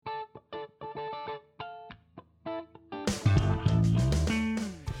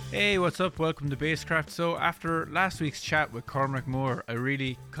Hey, what's up? Welcome to Basscraft. So after last week's chat with Cormac Moore, I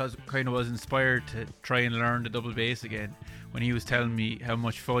really kind of was inspired to try and learn the double bass again when he was telling me how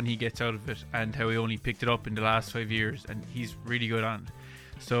much fun he gets out of it and how he only picked it up in the last 5 years, and he's really good on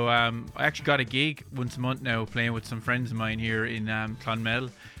it. So I actually got a gig once a month now playing with some friends of mine here in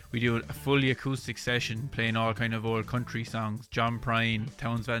Clonmel. We do a fully acoustic session playing all kind of old country songs, John Prine,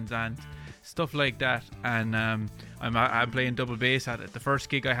 Townes Van Zandt, stuff like that. And I'm playing double bass at it. The first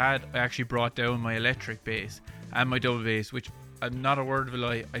gig I had, I actually brought down my electric bass and my double bass, which I'm not a word of a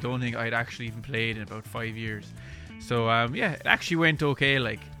lie, I don't think I'd actually even played in about 5 years. So yeah, it actually went okay.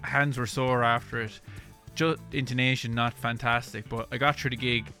 Like, hands were sore after it. Just intonation not fantastic, but I got through the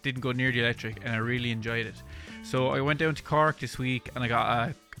gig, didn't go near the electric, and I really enjoyed it. So I went down to Cork this week and I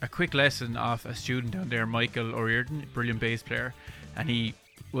got a quick lesson off a student down there, Michael O'Riordan, brilliant bass player, and he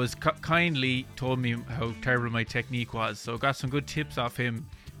was kindly told me how terrible my technique was. So I got some good tips off him.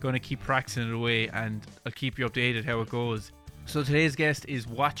 Going to keep practicing it away, and I'll keep you updated how it goes. So today's guest is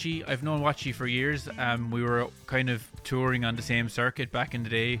Watchy. I've known Watchy for years. We were kind of touring on the same circuit back in the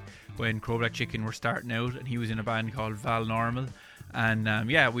day when Crow Black Chicken were starting out, and he was in a band called Val Normal. And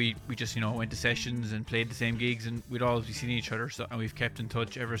yeah, we just went to sessions and played the same gigs, and we'd always be seeing each other. So, and we've kept in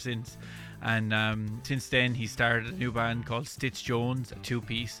touch ever since. And since then, he started a new band called Stitch Jones, a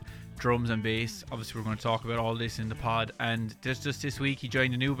two-piece, drums and bass. Obviously, we're going to talk about all this in the pod. And just this week, he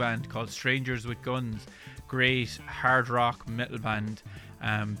joined a new band called Strangers with Guns. Great hard rock metal band,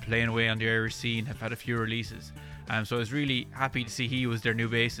 playing away on the Irish scene. Have had a few releases. So I was really happy to see he was their new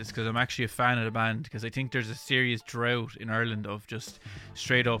bassist, because I'm actually a fan of the band, because I think there's a serious drought in Ireland of just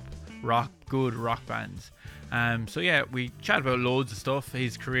straight up good rock bands. So yeah, we chat about loads of stuff,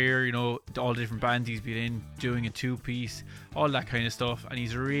 his career, all the different bands he's been in, doing a two-piece, all that kind of stuff, and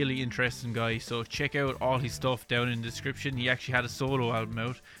he's a really interesting guy. So check out all his stuff down in the description. He actually had a solo album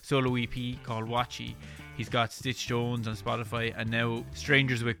out, solo EP called Watchy. He's got Stitch Jones on Spotify, and now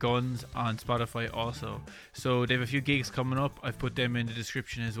Strangers with Guns on Spotify also. So they have a few gigs coming up. I've put them in the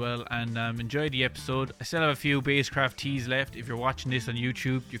description as well. And enjoy the episode. I still have a few Basscraft teas left. If you're watching this on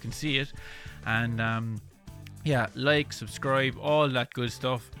YouTube, you can see it. And yeah, like, subscribe, all that good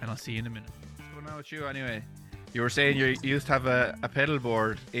stuff. And I'll see you in a minute. What's going on with you anyway? You were saying you used to have a pedal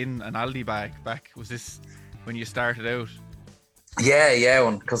board in an Aldi bag back. Was this when you started out? Yeah,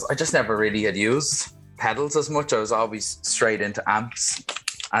 because I just never really had used pedals as much. I was always straight into amps.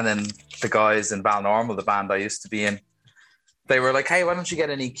 And then the guys in Val Normal, the band I used to be in, they were like, hey, why don't you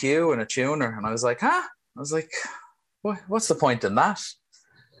get an EQ and a tuner? And I was like, huh? I was like, what's the point in that?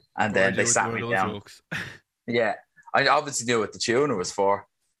 And then they sat me down. Yeah, I obviously knew what the tuner was for,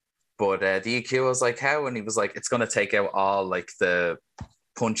 but the EQ, I was like, how? And he was like, it's going to take out all like the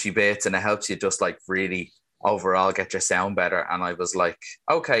punchy bits, and it helps you just like really overall get your sound better. And I was like,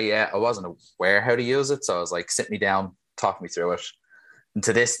 okay, yeah, I wasn't aware how to use it, so I was like, sit me down, talk me through it. And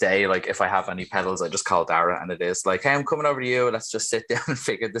to this day, like, if I have any pedals, I just call Dara, and it is like, hey, I'm coming over to you, let's just sit down and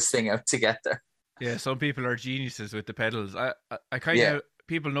figure this thing out together. Yeah, some people are geniuses with the pedals. I kind of,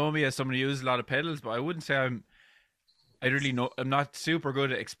 people know me as someone who uses a lot of pedals, but I wouldn't say I'm not super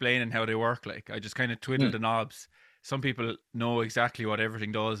good at explaining how they work. Like, I just kind of twiddle the knobs. Some people know exactly what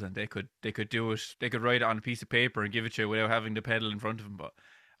everything does, and they could do it. They could write it on a piece of paper and give it to you without having the pedal in front of them. But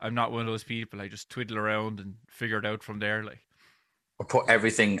I'm not one of those people. I just twiddle around and figure it out from there. Like, or put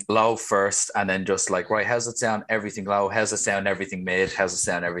everything low first, and then just like, right, how's it sound? Everything low. How's it sound? Everything mid. How's it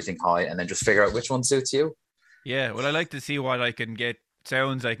sound? Everything high. And then just figure out which one suits you. Yeah, well, I like to see what I can get.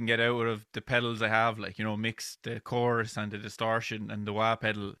 Sounds I can get out of the pedals I have, like, mix the chorus and the distortion and the wah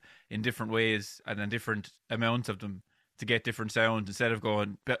pedal in different ways and in different amounts of them to get different sounds, instead of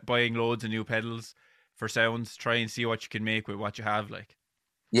going buying loads of new pedals for sounds. Try and see what you can make with what you have. Like,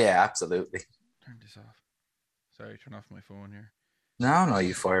 yeah, absolutely. Turn this off. Sorry, turn off my phone here. No,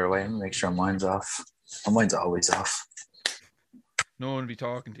 you fire away and make sure mine's off. Mine's always off. No one will be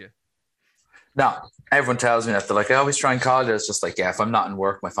talking to you. No, everyone tells me that. They're like, I always try and call you. It's just like, yeah, if I'm not in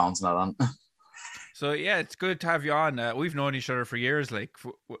work, my phone's not on. So yeah, it's good to have you on. We've known each other for years. Like,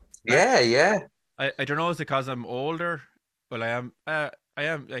 yeah. I don't know, is it because I'm older? Well, I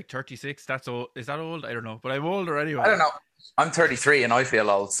am like 36. That's old. Is that old? I don't know, but I'm older anyway. I don't know. I'm 33 and I feel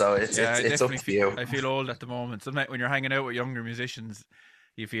old, so it's up to you. I feel old at the moment. Sometimes when you're hanging out with younger musicians,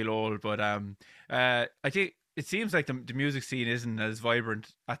 you feel old. But I think it seems like the music scene isn't as vibrant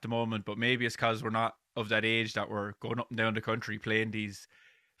at the moment, but maybe it's because we're not of that age that we're going up and down the country playing these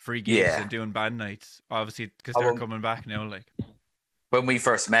free gigs and doing band nights. Obviously, because they're coming back now. Like, when we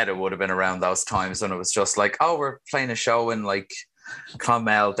first met, it would have been around those times when it was just like, oh, we're playing a show in like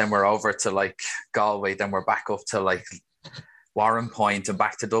Clonmel, then we're over to like Galway, then we're back up to like Warren Point and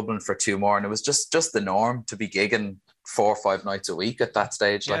back to Dublin for 2 more. And it was just the norm to be gigging 4 or 5 nights a week at that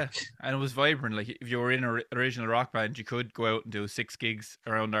stage. Yeah, and it was vibrant. Like if you were in an original rock band, you could go out and do 6 gigs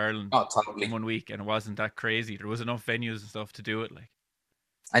around Ireland totally. in 1 week, and it wasn't that crazy. There was enough venues and stuff to do it. Like,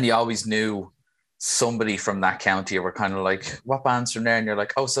 and you always knew somebody from that county. You were kind of like, what band's from there? And you're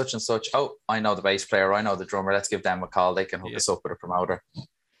like, oh, such and such. Oh, I know the bass player. I know the drummer. Let's give them a call. They can hook us up with a promoter.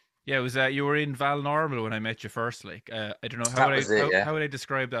 Yeah, it was you were in Valnormal when I met you first. Like, I don't know how would I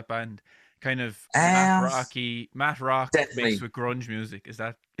describe that band? Kind of math rock definitely. Mixed with grunge music. Is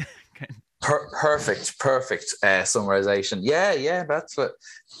that perfect summarization? Yeah, that's what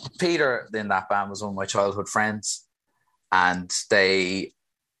Peter in that band was. One of my childhood friends, and I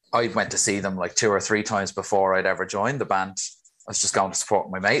went to see them like 2 or 3 times before I'd ever joined the band. I was just going to support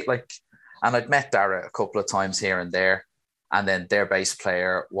my mate, and I'd met Dara a couple of times here and there. And then their bass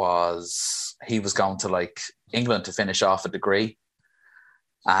player was going to like England to finish off a degree.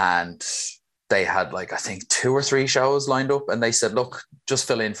 And they had like, I think 2 or 3 shows lined up. And they said, look, just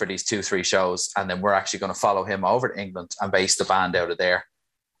fill in for these 2-3 shows. And then we're actually going to follow him over to England and base the band out of there.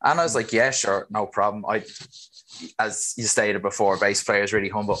 And I was like, yeah, sure, no problem. As you stated before, bass player is really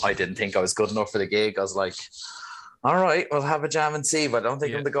humble. I didn't think I was good enough for the gig. I was like, all right, we'll have a jam and see. But I don't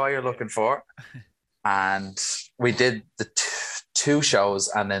think I'm the guy you're looking for. And we did the 2 shows,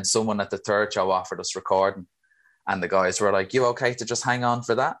 and then someone at the 3rd show offered us recording, and the guys were like, you okay to just hang on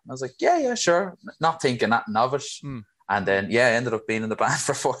for that? And I was like, yeah, sure, not thinking nothing of it. And then I ended up being in the band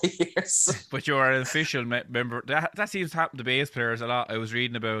for 4 years. But you are an official member. That seems to happen to bass players a lot. I was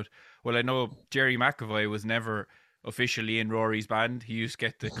reading about, well, I know Jerry McAvoy was never officially in Rory's band. He used to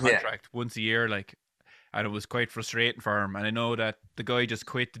get the contract once a year, like, and it was quite frustrating for him. And I know that the guy just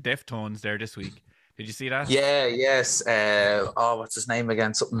quit the Deftones there this week. Did you see that? Yeah, yes. What's his name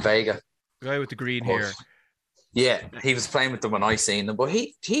again? Something Vega. The guy with the green hair. Yeah, he was playing with them when I seen them, but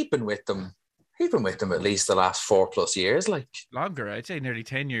he'd been with them. He'd been with them at least the last 4+ years, like longer. I'd say nearly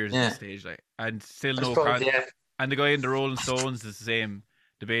 10 years at this stage, like, and still no contact. And the guy in the Rolling Stones is the same.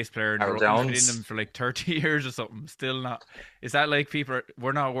 The bass player, and he's been in them for like 30 years or something. Still not. Is that like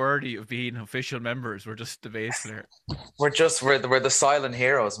we're not worthy of being official members? We're just the bass player. We're the silent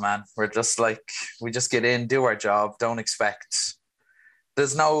heroes, man. We're just like, we just get in, do our job. Don't expect.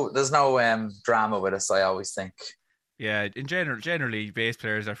 There's no drama with us. I always think. Yeah, in generally, bass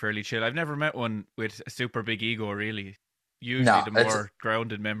players are fairly chill. I've never met one with a super big ego. Really, usually the more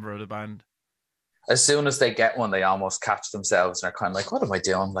grounded member of the band. As soon as they get one, they almost catch themselves and are kind of like, what am I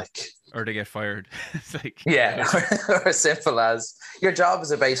doing? Like, or they get fired. It's like, or as simple as your job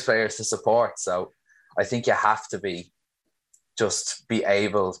as a bass player is to support. So I think you have to be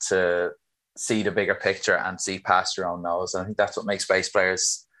able to see the bigger picture and see past your own nose. And I think that's what makes bass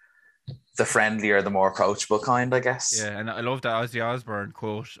players the friendlier, the more approachable kind, I guess. Yeah, and I love that Ozzy Osbourne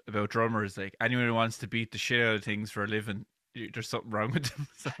quote about drummers, like, anyone who wants to beat the shit out of things for a living, there's something wrong with them.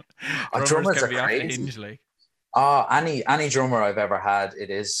 So, drummers can be crazy. Hinge, like. Any drummer I've ever had, it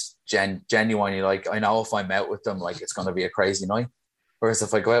is genuinely like, I know if I'm out with them, like, it's going to be a crazy night. Whereas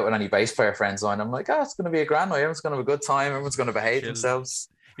if I go out with any bass player friends on, I'm like, it's going to be a grand night. Everyone's going to have a good time. Everyone's going to behave themselves.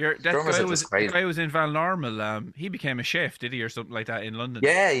 The guy was in Valnormal. He became a chef, did he, or something like that in London?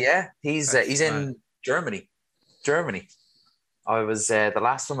 Yeah. He's in Germany. I was the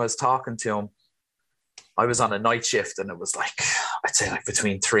last time I was talking to him, I was on a night shift, and it was like, I'd say like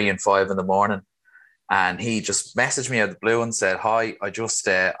between 3 and 5 in the morning. And he just messaged me out of the blue and said, hi, I'm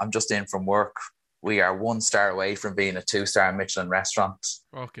just in from work. We are 1 star away from being a 2-star Michelin restaurant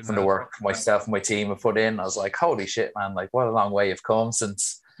from the work myself and my team have put in. I was like, holy shit, man. Like, what a long way you've come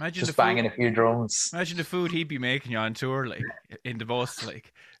since just banging a few drums. Imagine the food he'd be making you on tour, like, in the bus,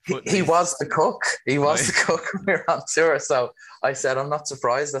 like. He was the cook. He was the cook when we were on tour. So I said, I'm not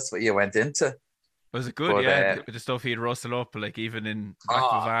surprised that's what you went into. Was it good? But, with the stuff he'd rustle up, like, even in back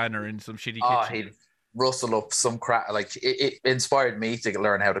of a van or in some shitty kitchen. He'd rustle up some crap. Like, it inspired me to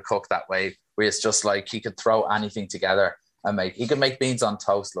learn how to cook that way. Where it's just like he could throw anything together and he could make beans on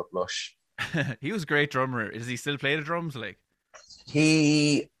toast look lush. He was a great drummer. Does he still play the drums? Like,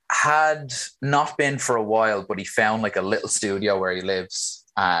 he had not been for a while, but he found like a little studio where he lives,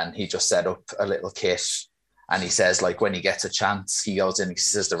 and he just set up a little kit. And he says, like, when he gets a chance, he goes in. He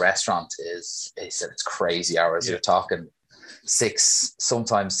says the restaurant is. He said it's crazy hours. Yeah. You're talking 6,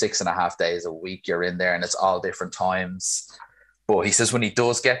 sometimes 6.5 days a week. You're in there, and it's all different times. But he says when he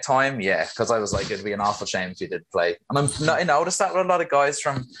does get time, because I was like, it'd be an awful shame if he did play. And I noticed that with a lot of guys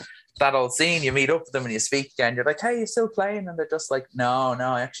from that old scene, you meet up with them and you speak again, you're like, hey, you still playing? And they're just like, no,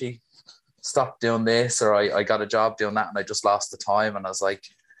 I actually stopped doing this, or I got a job doing that and I just lost the time. And I was like,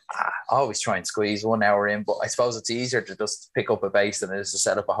 I always try and squeeze 1 hour in, but I suppose it's easier to just pick up a bass than it is to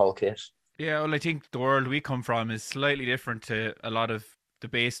set up a whole kit. Yeah, well, I think the world we come from is slightly different to a lot of the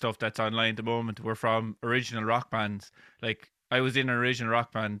bass stuff that's online at the moment. We're from original rock bands. Like, I was in an original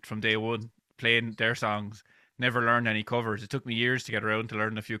rock band from day one, playing their songs, never learned any covers. It took me years to get around to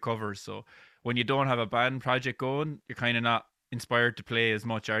learn a few covers. So when you don't have a band project going, you're kind of not inspired to play as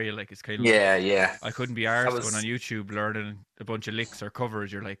much, are you? Like, it's kind of Yeah. I couldn't be arsed going on YouTube learning a bunch of licks or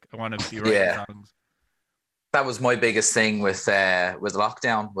covers. You're like, I want to be writing songs. That was my biggest thing with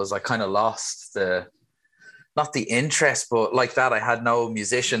lockdown, was I kind of lost not the interest, but like that, I had no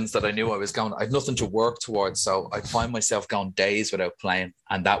musicians that I knew I had nothing to work towards. So I'd find myself going days without playing.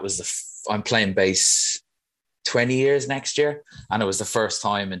 And that was I'm playing bass 20 years next year. And it was the first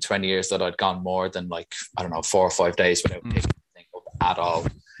time in 20 years that I'd gone more than 4 or 5 days without picking anything up at all.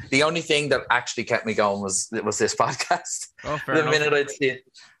 The only thing that actually kept me going was this podcast. Oh, fair enough.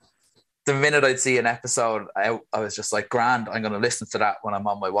 The minute I'd see an episode, I was just like, grand, I'm going to listen to that when I'm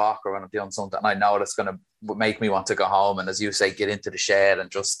on my walk or when I'm doing something. And I know that's going to make me want to go home. And as you say, get into the shed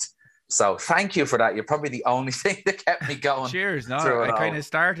and just... So thank you for that. You're probably the only thing that kept me going. Cheers. No, I kind of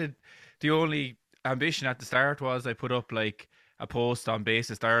started... The only ambition at the start was I put up like a post on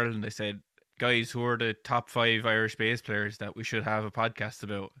Bassist Ireland. I said, guys, who are the top 5 Irish bass players that we should have a podcast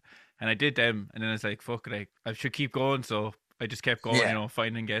about? And I did them. And then it's like, fuck it, I should keep going. So I just kept going,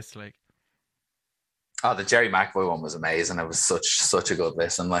 finding guests like... Oh, the Jerry McAvoy one was amazing. It was such a good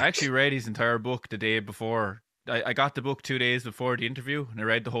listen. I actually read his entire book the day before. I got the book 2 days before the interview, and I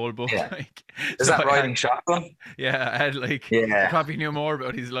read the whole book. Yeah. Is that Riding Shotgun? Yeah, I had I probably knew more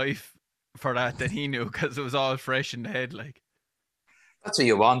about his life for that than he knew, because it was all fresh in the head. Like, that's what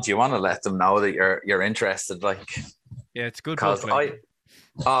you want. You want to let them know that you're interested. Like, yeah, it's a good book.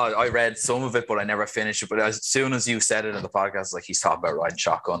 I read some of it, but I never finished it. But as soon as you said it in the podcast, like, he's talking about Riding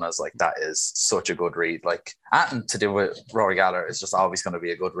Shotgun, I was like, that is such a good read. Like, anything to do with Rory Gallagher is just always going to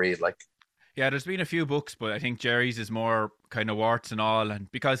be a good read. Like, yeah, there's been a few books, but I think Jerry's is more kind of warts and all, and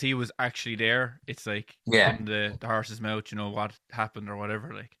because he was actually there, it's like from the horse's mouth, what happened or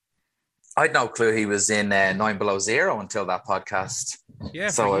whatever. Like, I'd no clue he was in 9 Below Zero until that podcast. Yeah,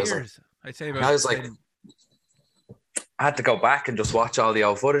 so for years. I'd say about. I was like, I had to go back and just watch all the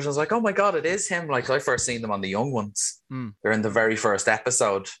old footage. I was like, oh my God, it is him. Like, I first seen them on the Young Ones. They're in the very first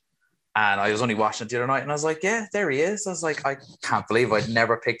episode. And I was only watching it the other night, and I was like, yeah, there he is. I was like, I can't believe I'd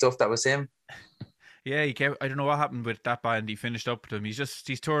never picked up that was him. Yeah, he came. I don't know what happened with that band. He finished up with them.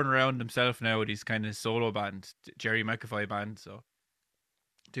 He's touring around himself now with his kind of solo band, Jerry McAvoy band. So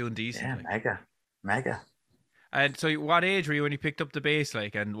doing decent. Yeah, mega. And so, what age were you when you picked up the bass?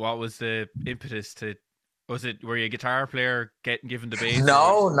 Like, and what was the impetus to? Were you a guitar player given the bass?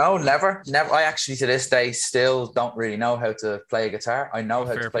 No, never. I actually to this day still don't really know how to play a guitar. I know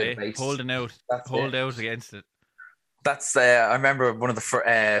how to play the bass. Hold out against it. That's I remember one of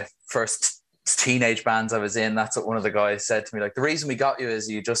the first teenage bands I was in. That's what one of the guys said to me. Like, the reason we got you is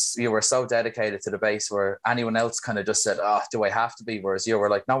you were so dedicated to the bass, where anyone else kind of just said, "Oh, do I have to be?" Whereas you were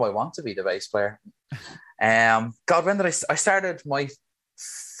like, "No, I want to be the bass player." God, when did I started my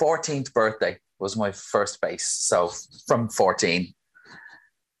 14th birthday was my first bass. So from 14,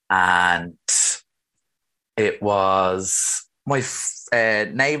 and it was my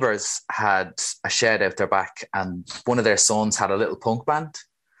neighbors had a shed out their back, and one of their sons had a little punk band.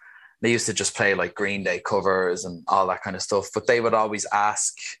 They used to just play like Green Day covers and all that kind of stuff. But they would always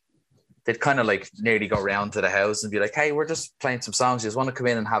ask, they'd kind of like nearly go round to the house and be like, "Hey, we're just playing some songs. You just want to come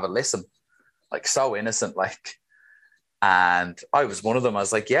in and have a listen?" Like, so innocent, like. And I was one of them. I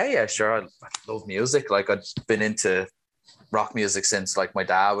was like, yeah, sure. I love music. Like, I'd been into rock music since like my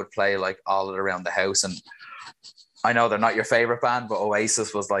dad would play like all around the house. And I know they're not your favorite band, but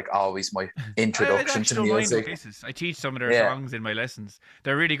Oasis was like always my introduction to music. Oasis. I teach some of their songs in my lessons.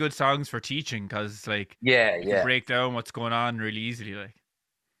 They're really good songs for teaching, because like, you can break down what's going on really easily. Like,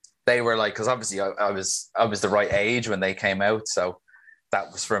 they were like, because obviously I was the right age when they came out, so that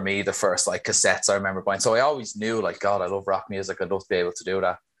was for me the first like cassettes I remember buying. So I always knew, like, God, I love rock music. I'd love to be able to do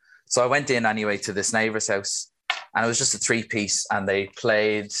that. So I went in anyway to this neighbor's house, and it was just a 3-piece, and they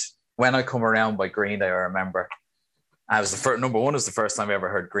played When I Come Around by Green Day, I remember. And it was the first, number one was the first time I ever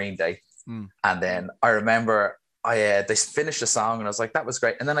heard Green Day. And then I remember they finished the song, and I was like, that was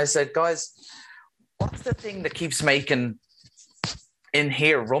great. And then I said, guys, what's the thing that keeps making in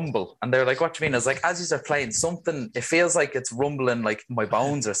here rumble? And they're like, what do you mean? I was like, as you are playing something, it feels like it's rumbling like my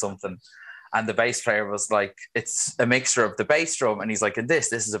bones or something. And the bass player was like, it's a mixture of the bass drum. And he's like, and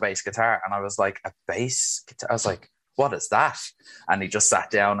this is a bass guitar. And I was like, a bass guitar? I was like, what is that? And he just sat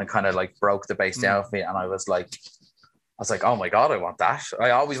down and kind of like broke the bass down with me. And I was like, was like, oh my God, I want that.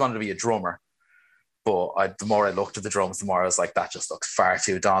 I always wanted to be a drummer. But the more I looked at the drums, the more I was like, that just looks far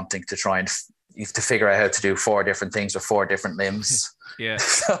too daunting to try and you have to figure out how to do 4 different things with 4 different limbs. Yeah.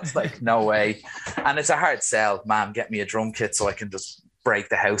 So it's like, no way. And it's a hard sell, man. Get me a drum kit so I can just break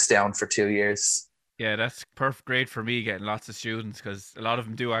the house down for 2 years. Yeah, that's great for me getting lots of students, because a lot of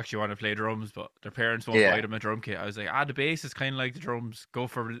them do actually want to play drums, but their parents won't buy them a drum kit. I was like, the bass is kind of like the drums. Go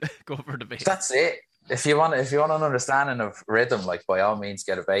for the bass. That's it. If you want an understanding of rhythm, like by all means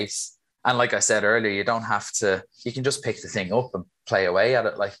get a bass. And like I said earlier, you don't have to. You can just pick the thing up and play away at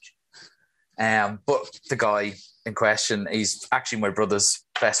it. Like, but the guy in question, he's actually my brother's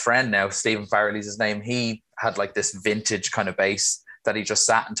best friend now. Stephen Farrelly's his name. He had like this vintage kind of bass that he just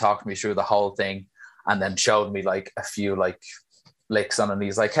sat and talked me through the whole thing, and then showed me like a few like licks on it. And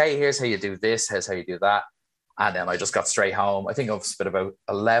he's like, "Hey, here's how you do this. Here's how you do that." And then I just got straight home. I think I was about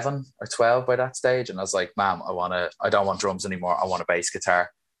 11 or 12 by that stage, and I was like, "Mom, I don't want drums anymore. I want a bass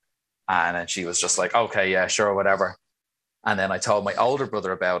guitar." And then she was just like, okay, yeah, sure, whatever. And then I told my older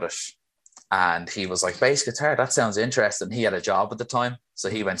brother about it. And he was like, bass guitar, that sounds interesting. He had a job at the time. So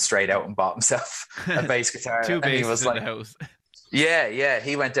he went straight out and bought himself a bass guitar. 2 basses he was in like, the house. Yeah.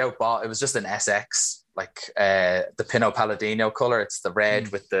 He went out, bought, it was just an SX, like the Pinot Palladino color. It's the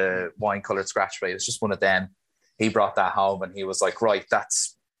red with the wine colored scratch plate. It's just one of them. He brought that home and he was like, right,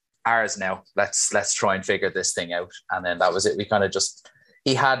 that's ours now. Let's try and figure this thing out. And then that was it. We kind of just...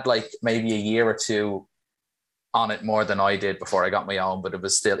 He had like maybe a year or 2 on it more than I did before I got my own, but it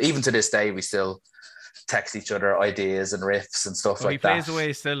was still, even to this day, we still text each other ideas and riffs and stuff like that. He plays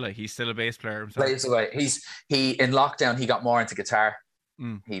away still, like he's still a bass player himself. Plays away. He in lockdown, he got more into guitar.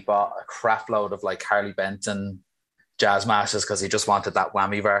 He bought a crap load of like Harley Benton jazz masters because he just wanted that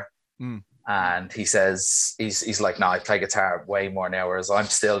whammy bar. And he says, he's like, no, I play guitar way more now, whereas I'm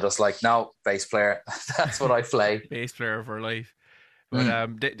still just like, no, bass player. That's what I play. Bass player for life.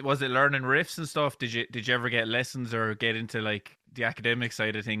 But was it learning riffs and stuff? Did you ever get lessons or get into like the academic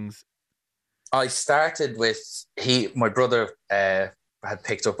side of things? I started with my brother had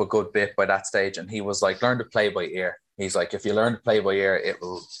picked up a good bit by that stage, and he was like, learn to play by ear. He's like, if you learn to play by ear, it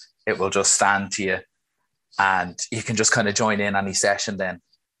will just stand to you, and you can just kind of join in any session then.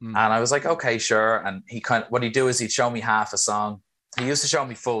 And I was like, okay, sure. And what he'd do is he'd show me half a song. He used to show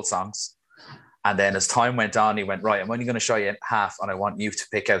me full songs. And then as time went on, he went, right, I'm only going to show you half and I want you to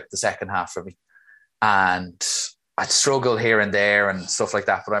pick out the second half for me. And I'd struggle here and there and stuff like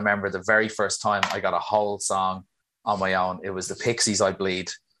that. But I remember the very first time I got a whole song on my own, it was the Pixies, I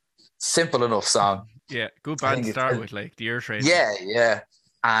Bleed. Simple enough song. Yeah, good band to start with, like the ear training. Yeah.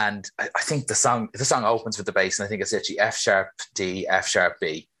 And I think the song opens with the bass, and I think it's actually F sharp D, F sharp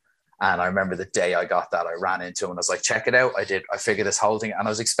B. And I remember the day I got that, I ran into him and I was like, check it out. I figured this whole thing, and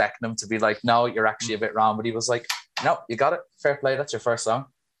I was expecting him to be like, no, you're actually a bit wrong. But he was like, no, you got it. Fair play. That's your first song.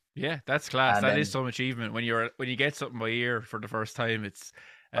 Yeah, that's class. And that is some achievement. When you get something by ear for the first time, it's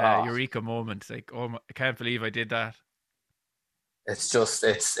eureka moment. It's like, I can't believe I did that. It's just,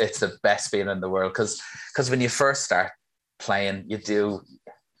 it's the best feeling in the world. Because when you first start playing,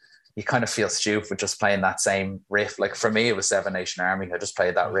 you kind of feel stupid just playing that same riff. Like for me, it was Seven Nation Army. I just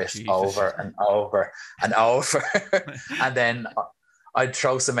played that riff over and over and over. And then I'd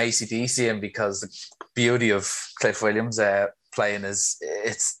throw some AC/DC in, because the beauty of Cliff Williams playing is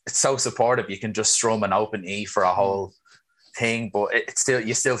it's so supportive. You can just strum an open E for a whole thing, but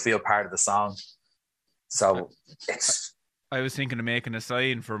you still feel part of the song. So I was thinking of making a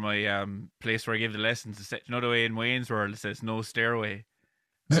sign for my place where I give the lessons. Another way in Wayne's World, it says no stairway.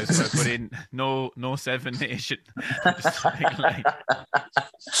 So I put in no Seven Nation.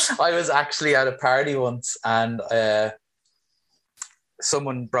 I was actually at a party once, and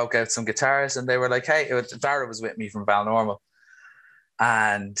someone broke out some guitars, and they were like, hey, Dara was with me from Balnormal.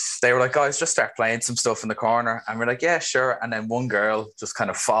 And they were like, guys, just start playing some stuff in the corner. And we're like, yeah, sure. And then one girl just kind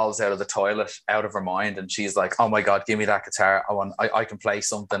of falls out of the toilet, out of her mind. And she's like, oh my God, give me that guitar. I can play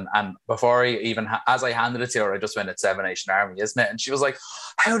something. And before as I handed it to her, I just went, it's Seven Nation Army, isn't it? And she was like,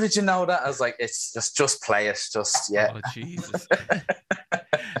 how did you know that? I was like, it's just play it. Just, yeah. Oh, Jesus.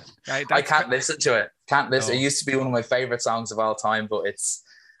 I can't listen to it. Can't listen. No. It used to be one of my favorite songs of all time, but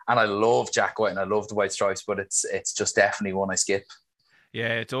and I love Jack White and I love the White Stripes, but it's just definitely one I skip.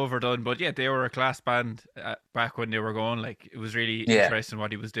 Yeah, it's overdone, but yeah, they were a class band back when they were going. Like, it was really interesting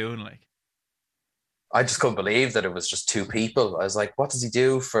what he was doing. Like, I just couldn't believe that it was just 2 people. I was like, what does he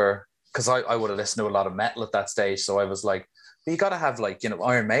do for? Because I would have listened to a lot of metal at that stage, so I was like, but you got to have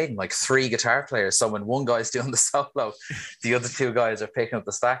Iron Maiden, like 3 guitar players. So when one guy's doing the solo, the other 2 guys are picking up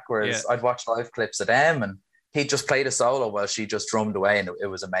the stack. Whereas I'd watch live clips of them, and he just played a solo while she just drummed away, and it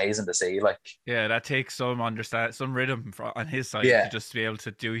was amazing to see. Like, Yeah, that takes some rhythm on his side to yeah, just be able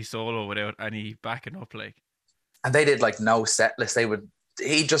to do his solo without any backing up. Like, and they did like no set list.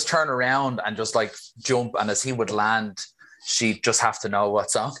 He'd just turn around and just like jump, and as he would land, she'd just have to know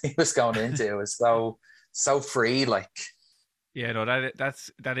what song he was going into. It was so free, like. yeah, no,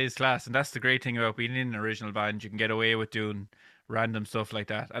 that is class, and that's the great thing about being in an original band. You can get away with doing random stuff like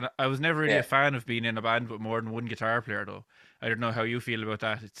that. And I was never really a fan of being in a band with more than one guitar player, though. I don't know how you feel about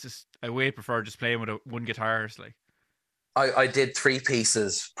that. It's just I way prefer just playing with one guitarist. Like, I did 3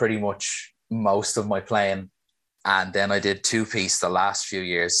 pieces pretty much most of my playing, and then I did 2-piece the last few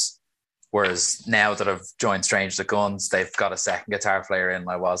years. Whereas now that I've joined Strange the Guns, they've got a second guitar player in.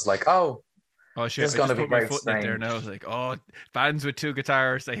 I was like, oh shit! this is I going to just be put my very foot in it there strange. now. I was like, oh, bands with 2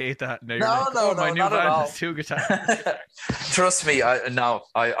 guitars, I hate that. Now you're No, like, no, my no, new not at band all. has 2 guitars. Trust me,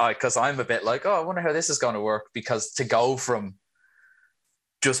 I because I'm a bit like, oh, I wonder how this is going to work, because to go from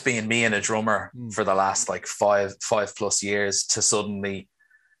just being me and a drummer for the last like five plus years to suddenly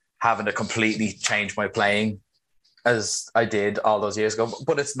having to completely change my playing as I did all those years ago.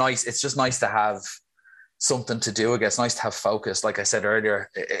 But it's nice. It's just nice to have something to do again. It's nice to have focus. Like I said earlier,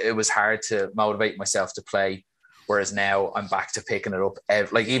 it was hard to motivate myself to play, whereas now I'm back to picking it up.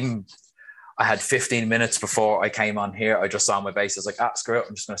 Like, even I had 15 minutes before I came on here. I just saw my bass. I was like, screw it.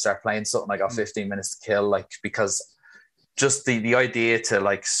 I'm just going to start playing something. I got 15 minutes to kill, like, because just the idea to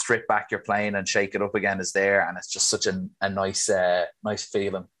like strip back your playing and shake it up again is there. And it's just such a nice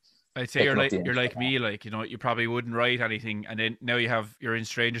feeling. I'd say you're like me, like, you know, you probably wouldn't write anything, and then now you're in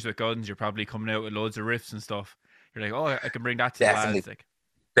Strangers with Guns, you're probably coming out with loads of riffs and stuff. You're like, oh, I can bring that to the lads. Like,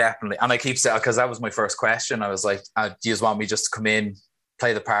 definitely. And I keep saying, because that was my first question. I was like, do you just want me just to come in,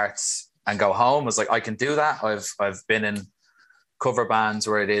 play the parts, and go home? I was like, I can do that. I've been in cover bands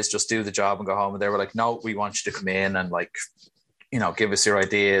where it is just do the job and go home. And they were like, no, we want you to come in and, like, you know, give us your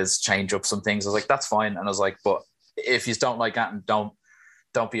ideas, change up some things. I was like, that's fine. And I was like, but if you don't like that, and don't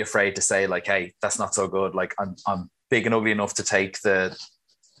be afraid to say, like, hey, that's not so good. Like, I'm big and ugly enough to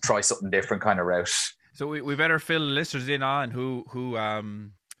try something different kind of route. So we better fill listeners in on who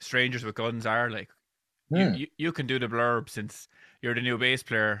Strangers with Guns are. Like, you can do the blurb, since you're the new bass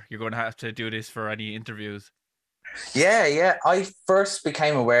player. You're going to have to do this for any interviews. Yeah. I first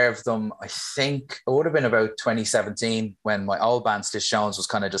became aware of them, I think it would have been about 2017, when my old band Stitch Jones was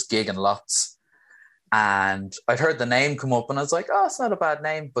kind of just gigging lots. And I'd heard the name come up, and I was like, oh, it's not a bad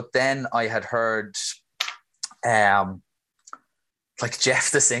name. But then I had heard like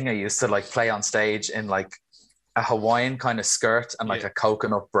Jeff the singer used to like play on stage in like a Hawaiian kind of skirt and like a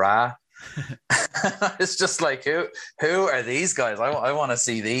coconut bra. It's just like, who are these guys? I want to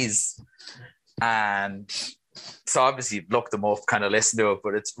see these. And so obviously looked them up, kind of listened to it,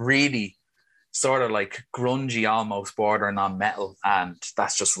 but it's really sort of like grungy, almost bordering on metal. And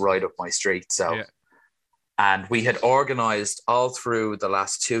that's just right up my street. So, and we had organised all through the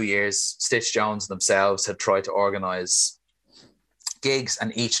last 2 years. Stitch Jones themselves had tried to organise gigs,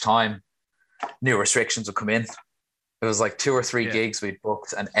 and each time new restrictions would come in. It was like 2 or 3 gigs we'd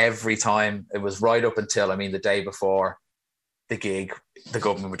booked, and every time it was right up until, the day before the gig, the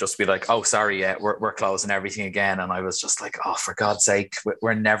government would just be like, oh, sorry, we're closing everything again. And I was just like, oh, for God's sake,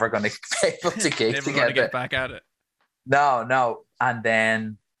 we're never going to be able to gig never together. going to get back at it. No. And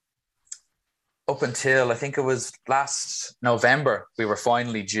then up until, I think it was last November, we were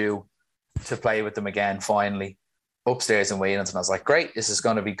finally due to play with them again, finally, upstairs in Whelan's. And I was like, great, this is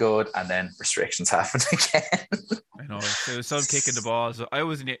going to be good. And then restrictions happened again. I know, it was some kick in the balls. I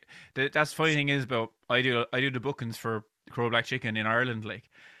was in it. That's the funny thing is about, I do the bookings for Crow Black Chicken in Ireland. Like,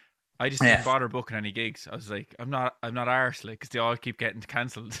 I just didn't bother booking any gigs. I was like, I'm not arse, like, because they all keep getting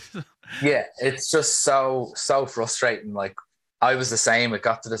cancelled. Yeah, it's just so frustrating. Like, I was the same. It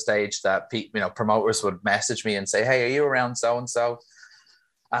got to the stage that promoters would message me and say, hey, are you around so and so?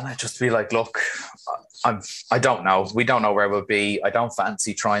 And I'd just be like, look, I don't know. We don't know where we'll be. I don't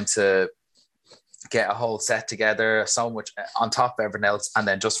fancy trying to get a whole set together, so much on top of everything else, and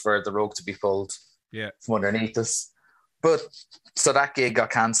then just for the rug to be pulled from underneath us. But so that gig got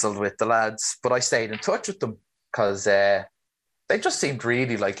cancelled with the lads, but I stayed in touch with them because they just seemed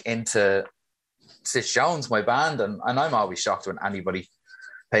really like into Stitch Jones, my band, and I'm always shocked when anybody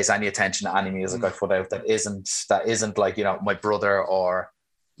pays any attention to any music I put out that isn't like, my brother or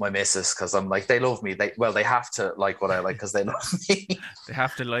my missus, because I'm like, they love me. They have to like what I like because they love me. They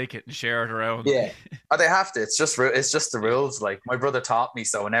have to like it and share it around. Yeah, they have to. It's just the rules. Like, my brother taught me,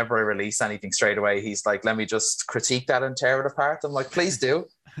 so whenever I release anything straight away, he's like, let me just critique that and tear it apart. I'm like, please do.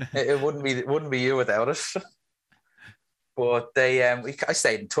 It wouldn't be you without it. But they I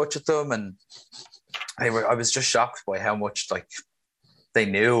stayed in touch with them, and I was just shocked by how much like they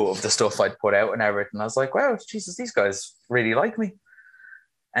knew of the stuff I'd put out and everything. I was like, wow, Jesus, these guys really like me.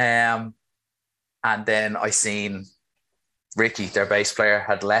 And then I seen Ricky, their bass player,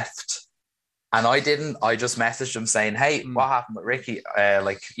 had left. And I didn't. I just messaged him saying, hey, what happened with Ricky?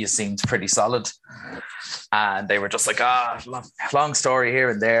 Like, you seemed pretty solid. And they were just like, long story here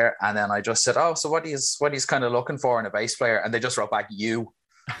and there. And then I just said, oh, so what he's kind of looking for in a bass player? And they just wrote back, you.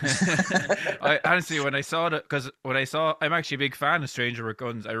 I honestly, when I saw that, because I'm actually a big fan of Stranger with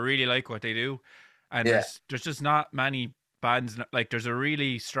Guns. I really like what they do. And there's just not many bands, like there's a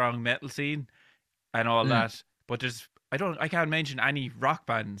really strong metal scene and all that. But I can't mention any rock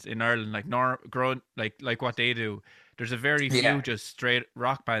bands in Ireland like what they do. There's a very few just straight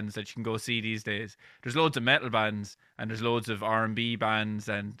rock bands that you can go see these days. There's loads of metal bands and there's loads of R&B bands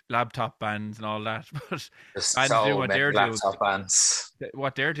and laptop bands and all that. But bands do what they're doing. Bands.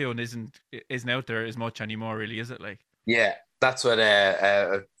 What they're doing isn't out there as much anymore, really, is it? Like, yeah, that's what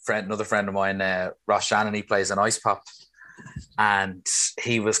another friend of mine, Ross Shannon, he plays an ice pop. And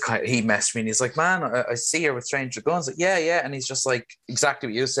he messaged me and he's like, man, I see you with Stranger Guns. Like, yeah. And he's just like, exactly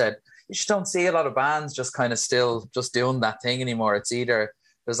what you said. You just don't see a lot of bands just kind of still just doing that thing anymore. It's either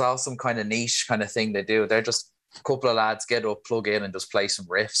there's all some kind of niche kind of thing they do. They're just a couple of lads get up, plug in and just play some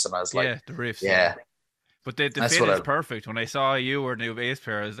riffs. And I was like, the riffs. Yeah. But the fit is perfect. When I saw you were a new bass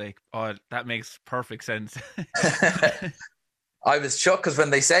player, I was like, oh, that makes perfect sense. I was shocked because when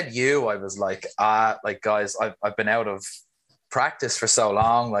they said you, I was like, guys, I've been out of practice for so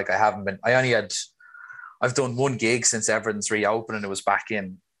long. Like I've done one gig since Everton's reopened, and it was back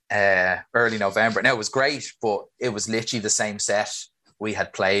in early November. Now, it was great, but it was literally the same set we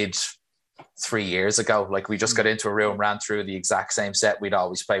had played 3 years ago. Like, we just got into a room, ran through the exact same set we'd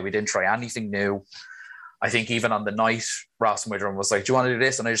always play. We didn't try anything new. I think even on the night, Ross Widram was like, do you want to do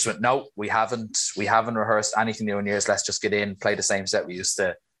this? And I just went, no, we haven't rehearsed anything new in years. Let's just get in, play the same set we used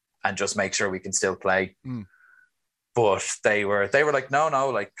to, and just make sure we can still play. But they were like,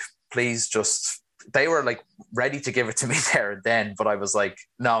 no, like, please just, they were like ready to give it to me there and then. But I was like,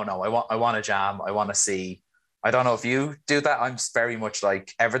 no, I want to jam. I want to see. I don't know if you do that. I'm very much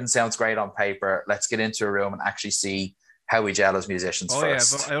like, everything sounds great on paper. Let's get into a room and actually see how we gel as musicians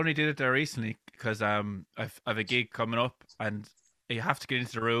first. Yeah, but I only did it there recently because I've a gig coming up and you have to get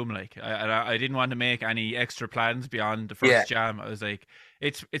into the room. Like, I didn't want to make any extra plans beyond the first jam. I was like,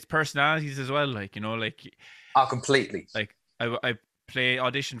 it's personalities as well. Like, you know, like, oh, completely. Like, I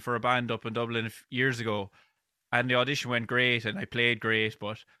auditioned for a band up in Dublin years ago, and the audition went great, and I played great.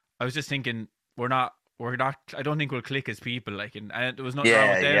 But I was just thinking, we're not. I don't think we'll click as people. Like, and there was nothing wrong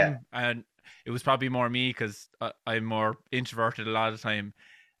with them, and it was probably more me because I'm more introverted a lot of the time,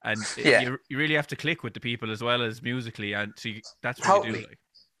 and you really have to click with the people as well as musically, and so that's what totally. You do.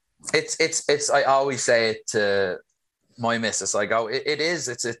 Like, it's. I always say it to my missus. I go,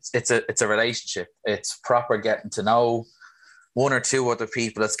 it's a relationship. It's proper getting to know one or two other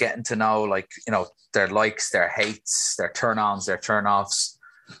people. It's getting to know, like, you know, their likes, their hates, their turn-ons, their turn-offs,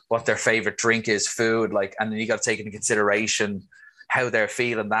 what their favorite drink is, food, like, and then you got to take into consideration how they're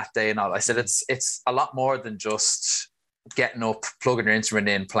feeling that day and all. I said it's a lot more than just getting up, plugging your instrument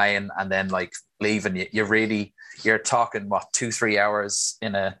in, playing, and then like leaving. You're talking 2-3 hours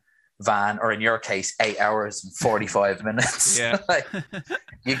in a van, or in your case 8 hours and 45 minutes. Yeah. Like,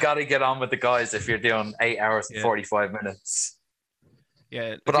 you got to get on with the guys if you're doing 8 hours and 45 minutes.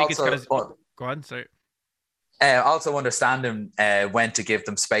 Yeah, but also go on, sorry. Also understanding when to give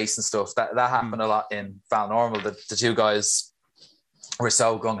them space and stuff. That happened a lot in Balnormal. The two guys were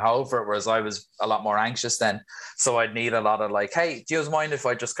so gung-ho for it, whereas I was a lot more anxious then. So I'd need a lot of like, hey, do you mind if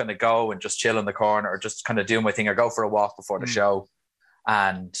I just kind of go and just chill in the corner, or just kind of do my thing, or go for a walk before the show?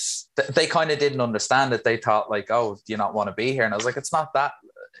 And they kind of didn't understand it. They thought like, oh, do you not want to be here? And I was like, it's not that.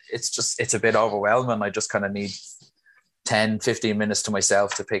 It's a bit overwhelming. I just kind of need 10-15 minutes to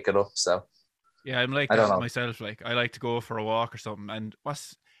myself to pick it up. So yeah, I'm like that myself. Like, I like to go for a walk or something. And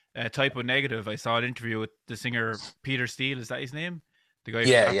what's Type O Negative? I saw an interview with the singer Peter Steele. Is that his name? The guy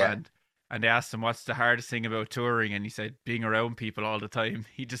from that band. And they asked him, what's the hardest thing about touring? And he said, being around people all the time.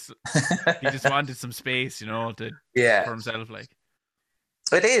 He just wanted some space, you know, for himself. Like,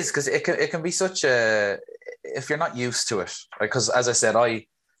 it is, because it can be such a, if you're not used to it. Because as I said,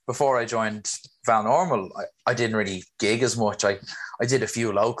 before I joined Balnormal, I didn't really gig as much. I did a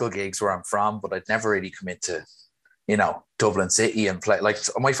few local gigs where I'm from, but I'd never really come into, you know, Dublin City and play. Like,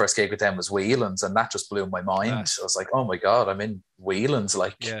 my first gig with them was Whelan's, and that just blew my mind. I was like, oh my God, I'm in Whelan's.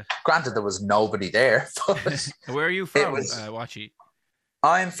 Like, granted, there was nobody there. But where are you from, Watchy?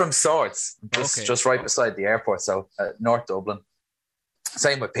 I'm from Swords, just right beside the airport, so North Dublin.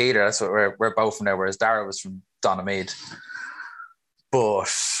 Same with Peter. That's what we're both from there. Whereas Dara was from Donamead.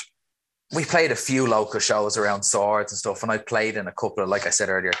 But we played a few local shows around Swords and stuff. And I played in a couple of, like I said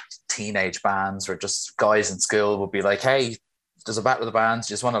earlier, teenage bands where just guys in school would be like, hey, there's a battle of the bands.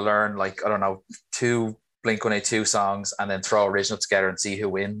 You just want to learn, like, I don't know, 2 Blink-182 songs and then throw original together and see who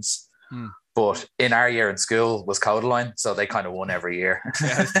wins. But in our year in school was Codaline, so they kind of won every year.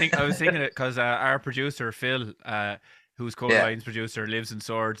 Yeah, I was thinking it because our producer, Phil, who's Codaline's producer, lives in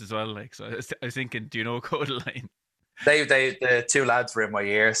Swords as well. Like, so I was thinking, do you know Codaline? The 2 lads were in my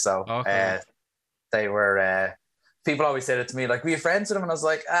year, so they were. People always said it to me, like, were you friends with them? And I was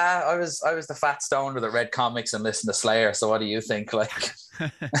like, I was the fat stoner that read comics and listened to Slayer. So what do you think? Like,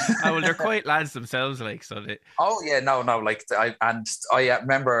 well, they're quite lads themselves, like, so they. Oh yeah, no, like I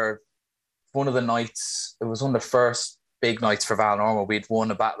remember one of the nights. It was one of the first big nights for Valnormal. We'd won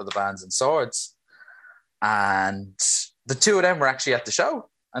a Battle of the Bands in Swords, and the 2 of them were actually at the show.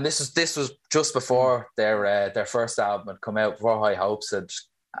 And this was just before their first album had come out, before High Hopes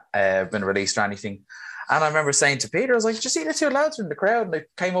had been released or anything. And I remember saying to Peter, I was like, did you see the 2 lads in the crowd? And they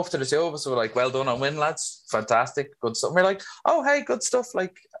came up to the 2 of us and were like, well done on winning, lads. Fantastic. Good stuff. And we're like, oh, hey, good stuff.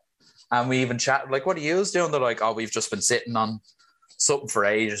 Like, and we even chatted, like, what are you doing? They're like, oh, we've just been sitting on something for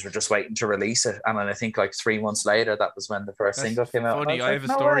ages. We're just waiting to release it. And then I think like 3 months later, that was when the first single came out. Funny, I have a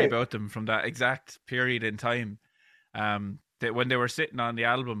story about them from that exact period in time. That when they were sitting on the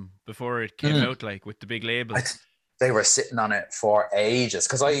album before it came out, like, with the big label. They were sitting on it for ages,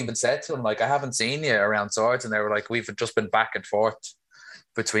 because I even said to them, like, I haven't seen you around Swords, and they were like, we've just been back and forth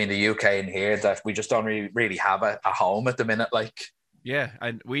between the UK and here, that we just don't really have a home at the minute. Like, yeah,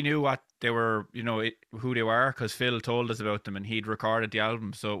 and we knew what they were, you know, who they were, because Phil told us about them and he'd recorded the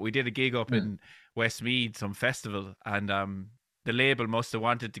album. So we did a gig up in Westmeath, some festival, and the label must have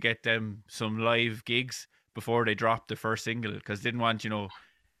wanted to get them some live gigs before they dropped the first single, because they didn't want, you know,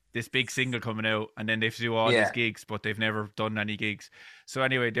 this big single coming out and then they have to do all these gigs, but they've never done any gigs. So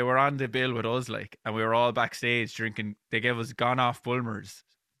anyway, they were on the bill with us, like, and we were all backstage drinking. They gave us Gone Off Bulmers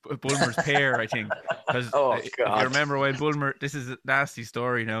pear, I think. Because if you remember when Bulmer, this is a nasty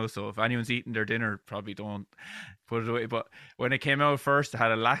story now, so if anyone's eating their dinner, probably don't put it away. But when it came out first, it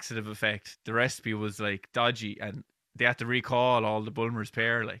had a laxative effect. The recipe was like dodgy, and they had to recall all the Bulmer's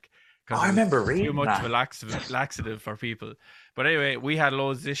pear, like. I remember reading too much of a laxative for people. But anyway, we had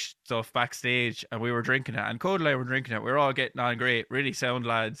loads of this stuff backstage and we were drinking it. And Code and I were drinking it. We were all getting on great, really sound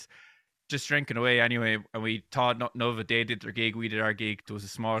lads, just drinking away anyway. And we thought nothing of it. They did their gig, we did our gig. There was a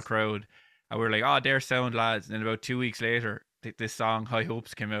small crowd. And we were like, oh, they're sound lads. And then about 2 weeks later, this song, High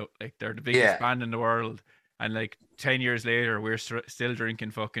Hopes, came out. Like, they're the biggest band in the world. And like 10 years later, we're still drinking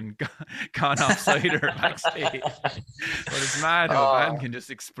fucking Gone Off cider backstage. But it's mad how a band can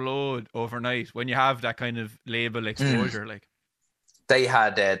just explode overnight when you have that kind of label exposure. Like, they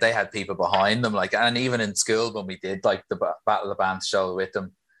had people behind them, like, and even in school when we did like the Battle of the Bands show with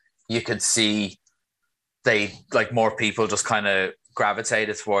them, you could see they, like, more people just kind of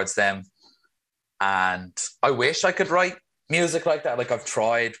gravitated towards them. And I wish I could write music like that. Like, I've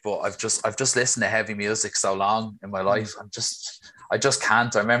tried, but I've just listened to heavy music so long in my life. I just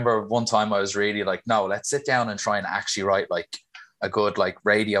can't. I remember one time I was really like, no, let's sit down and try and actually write like a good like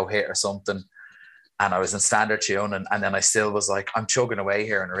radio hit or something. And I was in standard tune, and then I still was like, I'm chugging away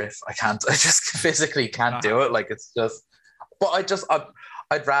here in a riff. I just physically can't do it. Like, it's just, but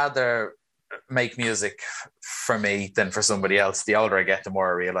I'd rather make music for me than for somebody else. The older I get, the more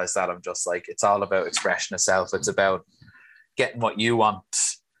I realize that I'm just like, it's all about expression of self. It's about getting what you want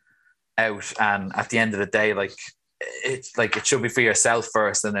out, and at the end of the day, like, it's like, it should be for yourself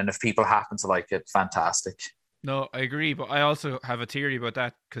first, and then if people happen to like it, fantastic. No, I agree, but I also have a theory about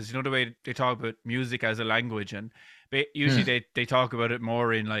that, because you know the way they talk about music as a language, and usually they talk about it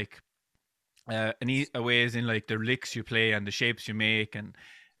more in like a ways in like the licks you play and the shapes you make,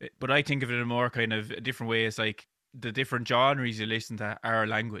 but I think of it in a more kind of a different way. It's like the different genres you listen to are a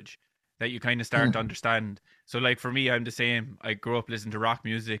language that you kind of start to understand. So like for me, I'm the same. I grew up listening to rock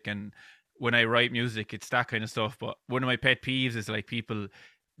music, and when I write music, it's that kind of stuff. But one of my pet peeves is like people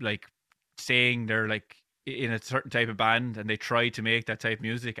like saying they're like in a certain type of band and they try to make that type of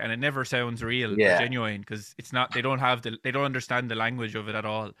music, and it never sounds real, genuine, because it's not, they don't understand the language of it at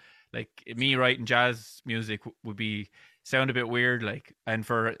all. Like me writing jazz music would sound a bit weird, like, and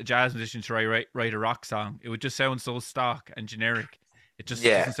for a jazz musician to write a rock song, it would just sound so stock and generic. It just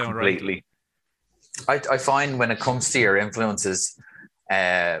doesn't sound completely right. I find when it comes to your influences,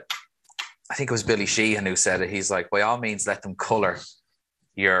 I think it was Billy Sheehan who said it. He's like, by all means, let them color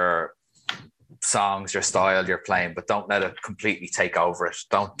your songs, your style you're playing, but don't let it completely take over it.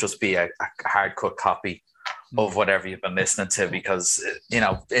 Don't just be a hard cut copy of whatever you've been listening to, because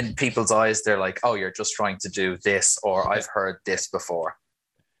in people's eyes they're like, oh, you're just trying to do this, or I've heard this before.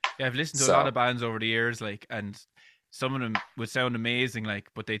 Yeah, I've listened to a lot of bands over the years, like, and some of them would sound amazing, like,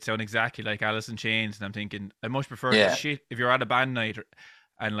 but they'd sound exactly like Alice in Chains, and I'm thinking I much prefer the shit if you're at a band night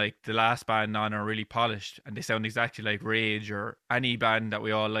and like the last band on are really polished and they sound exactly like Rage or any band that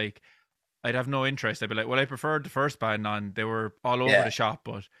we all like, I'd have no interest. I'd be like, well, I preferred the first band on. They were all over the shop,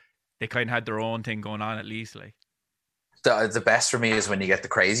 but they kind of had their own thing going on at least. Like the best for me is when you get the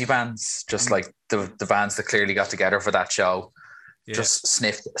crazy bands, just like the bands that clearly got together for that show, just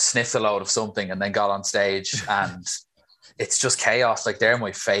sniffed a load of something and then got on stage and it's just chaos. Like they're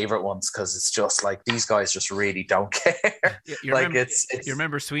my favorite ones because it's just like these guys just really don't care. You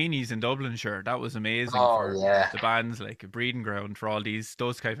remember Sweeney's in Dublin? Sure, that was amazing. The bands, like a breeding ground for all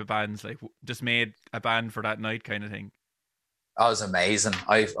those type of bands. Like just made a band for that night, kind of thing. That was amazing.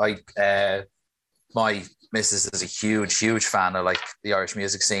 My missus is a huge fan of like the Irish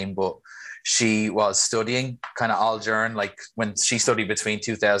music scene, but she was studying kind of all during, like when she studied between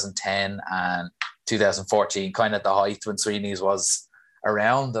 2010 and 2014, kind of at the height when Sweeney's was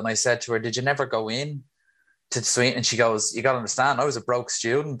around. And I said to her, did you never go in to Sweeney? And she goes, you got to understand, I was a broke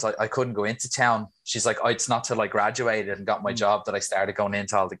student. I couldn't go into town. She's like, it's not till I graduated and got my job that I started going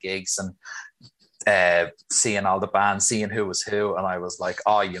into all the gigs and seeing all the bands, seeing who was who. And I was like,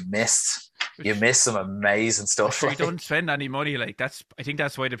 oh, you missed some amazing stuff. Sure, you don't spend any money. Like I think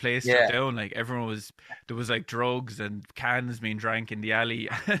that's why the place shut down. Like there was like drugs and cans being drank in the alley.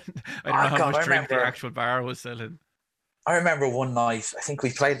 I don't know how much drink the actual bar was selling. I remember one night, I think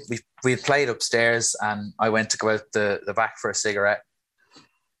we had played upstairs and I went to go out the back for a cigarette.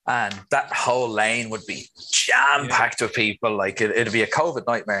 And that whole lane would be jam-packed with people. Like it'd be a COVID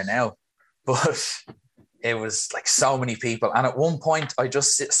nightmare now. But it was like so many people. And at one point, I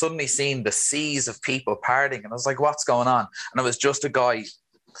just suddenly seen the seas of people partying. And I was like, what's going on? And it was just a guy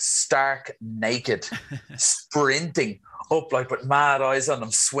stark naked, sprinting up, like with mad eyes on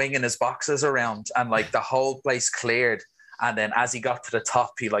him, swinging his boxes around. And like the whole place cleared. And then as he got to the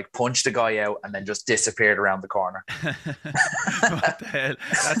top, he like punched the guy out and then just disappeared around the corner. What the hell?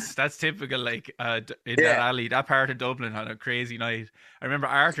 That's typical. Like in that alley, that part of Dublin on a crazy night. I remember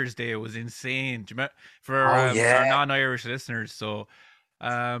Arthur's Day was insane. Do you remember, for our non-Irish listeners? So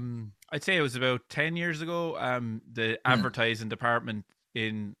I'd say it was about 10 years ago. The advertising department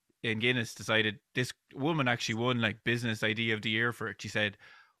in Guinness decided this woman actually won like business idea of the year for it. She said,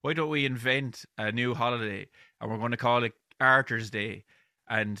 why don't we invent a new holiday and we're going to call it Arthur's Day,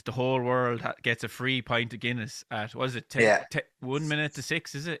 and the whole world gets a free pint of Guinness at, what is it, 1 minute to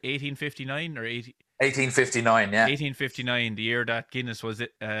 6, is it 1859 or 1859, yeah. 1859, the year that Guinness was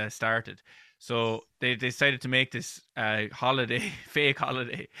started. So they decided to make this holiday, fake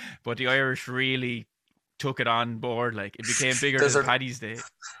holiday, but the Irish really took it on board. Like it became bigger than Paddy's Day.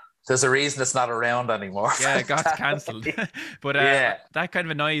 There's a reason it's not around anymore. Yeah, it got cancelled. But that kind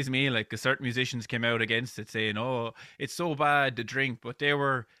of annoys me. Like, certain musicians came out against it, saying, "Oh, it's so bad to drink," but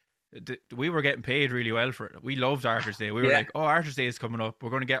we were getting paid really well for it. We loved Arthur's Day. We were like, "Oh, Arthur's Day is coming up. We're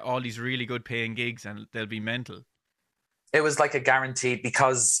going to get all these really good paying gigs, and they'll be mental." It was like a guaranteed,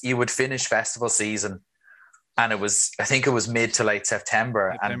 because you would finish festival season, and I think it was mid to late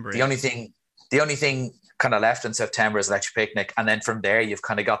September, and the only thing kind of left in September is Electric Picnic, and then from there you've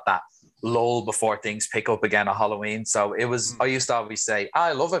kind of got that lull before things pick up again at Halloween. So it was I used to always say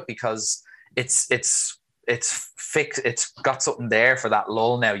I love it because it's fixed, it's got something there for that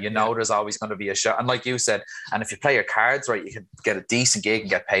lull. Now know there's always going to be a show, and like you said, and if you play your cards right, you can get a decent gig and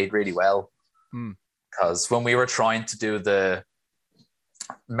get paid really well. Because when we were trying to do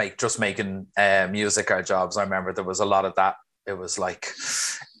making music our jobs, I remember there was a lot of that. It was like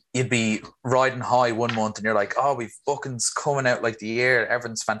you'd be riding high one month and you're like, oh, we've bookings coming out like the year,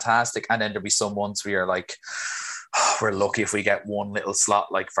 everything's fantastic. And then there'd be some months where you're like, oh, we're lucky if we get one little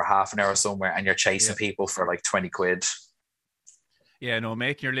slot like for half an hour somewhere, and you're chasing people for like 20 quid. Yeah, no,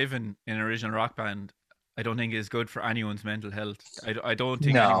 making your living in an original rock band, I don't think is good for anyone's mental health. I don't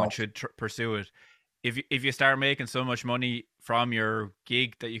think anyone should pursue it. If you start making so much money from your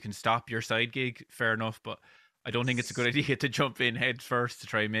gig that you can stop your side gig, fair enough, but I don't think it's a good idea to jump in head first to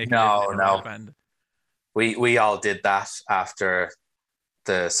try and make it in a rock band. We all did that after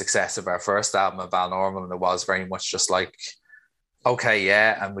the success of our first album of Balnormal, and it was very much just like, okay,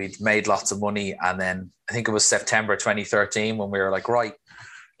 yeah, and we'd made lots of money, and then I think it was September 2013 when we were like, right,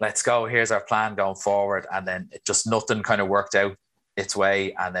 let's go, here's our plan going forward, and then nothing kind of worked out its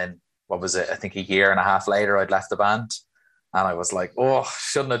way, and then what was it, I think a year and a half later I'd left the band. And I was like, oh,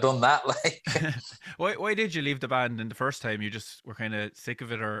 shouldn't have done that. Like, why did you leave the band in the first time? You just were kind of sick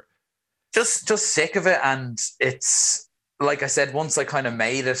of it, or? just sick of it. And it's like I said, once I kind of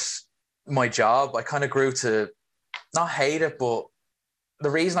made it my job, I kind of grew to not hate it, but the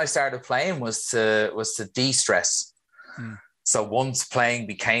reason I started playing was to de-stress. So once playing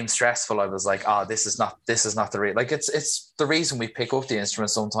became stressful, I was like, this is not the real, like it's the reason we pick up the instrument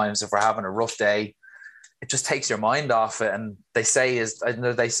sometimes if we're having a rough day. It just takes your mind off it. And they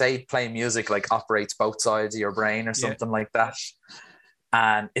say playing music like operates both sides of your brain or something like that.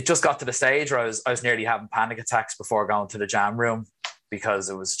 And it just got to the stage where I was nearly having panic attacks before going to the jam room,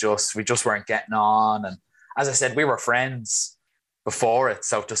 because we just weren't getting on. And as I said, we were friends before it.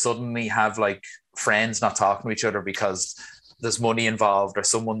 So to suddenly have like friends not talking to each other because there's money involved or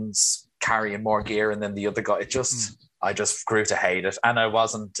someone's carrying more gear and then the other guy, I just grew to hate it. And I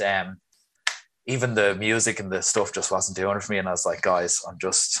wasn't, even the music and the stuff just wasn't doing it for me. And I was like, guys, I'm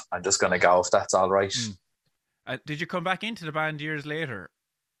just going to go if that's all right. Did you come back into the band years later?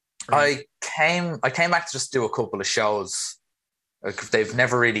 I came back to just do a couple of shows. They've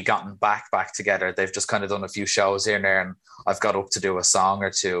never really gotten back together. They've just kind of done a few shows here and there, and I've got up to do a song or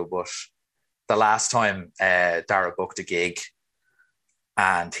two. But the last time Dara booked a gig,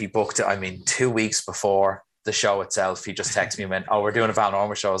 and he booked it, 2 weeks before the show itself, he just texted me and went, we're doing a Val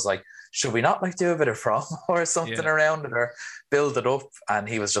Norma show. I was like, should we not like do a bit of promo or something around it or build it up? And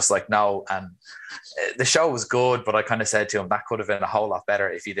he was just like, no. And the show was good, but I kind of said to him, that could have been a whole lot better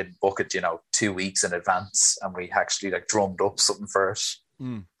if you didn't book it, 2 weeks in advance and we actually like drummed up something for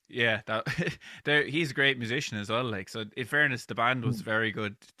it. Yeah, he's a great musician as well. Like, so in fairness, the band was very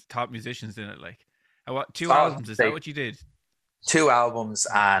good, top musicians in it. Like, two albums? Is that what you did? 2 albums,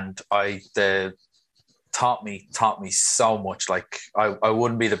 and taught me so much. Like I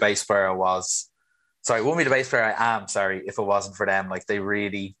wouldn't be the bass player I was. Sorry, I wouldn't be the bass player I am, if it wasn't for them. Like they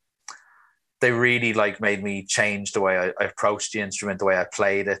really like made me change the way I approached the instrument, the way I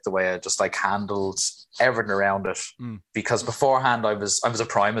played it, the way I just like handled everything around it. Because beforehand I was a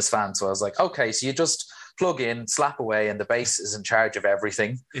Primus fan, so I was like, okay, so you just plug in, slap away, and the bass is in charge of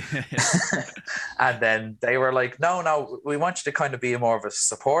everything. And then they were like, no, we want you to kind of be more of a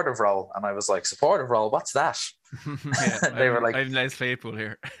supportive role. And I was like, supportive role? What's that? They were like, I'm Les Claypool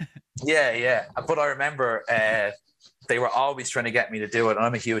here. yeah. But I remember they were always trying to get me to do it. And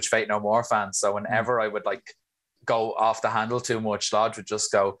I'm a huge Fate No More fan. So whenever I would like go off the handle too much, Lodge would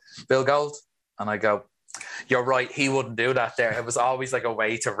just go, Bill Gold. And I go, you're right, he wouldn't do that there. It was always like a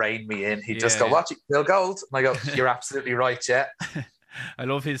way to rein me in. He'd just go, watch it, Bill Gold. And I go, you're absolutely right, yeah. I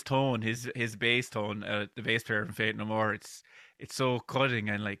love his tone, his bass tone, the bass player from Fate No More. It's so cutting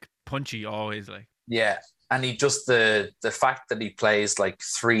and like punchy always, like. Yeah. And he just, the fact that he plays like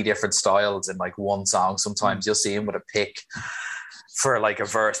 3 different styles in like one song. Sometimes you'll see him with a pick for like a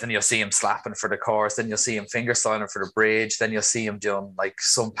verse, then you'll see him slapping for the chorus, then you'll see him fingerstyling for the bridge, then you'll see him doing like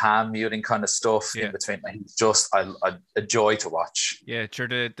some pan muting kind of stuff in between. He's just a joy to watch. Yeah, sure.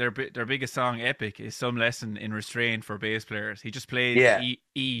 Their biggest song, Epic, is Some Lesson in Restraint for bass players. He just plays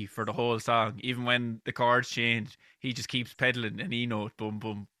E for the whole song, even when the chords change. He just keeps pedaling an E note, boom,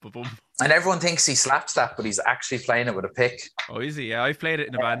 boom, boom, boom. And everyone thinks he slaps that, but he's actually playing it with a pick. Oh, is he? Yeah, I've played it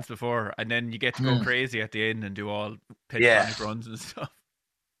in the bands before, and then you get to go crazy at the end and do all pentatonic runs and stuff.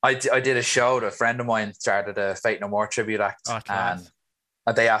 I did a show that a friend of mine started a Fate No More tribute act, and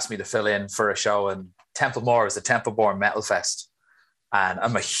they asked me to fill in for a show, and Templemore is the Templeborn Metal Fest, and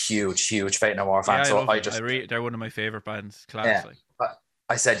I'm a huge Fate No More fan. They're one of my favorite bands. Class,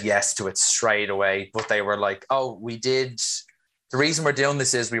 I said yes to it straight away, but they were like, the reason we're doing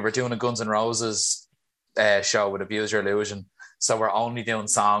this is we were doing a Guns N' Roses show with Abuse Your Illusion, so we're only doing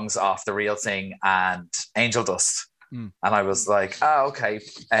songs off The Real Thing and Angel Dust. And I was like, okay,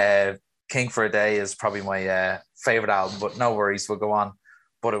 King for a Day is probably my favorite album, but no worries, we'll go on.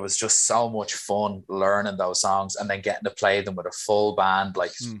 But it was just so much fun learning those songs and then getting to play them with a full band.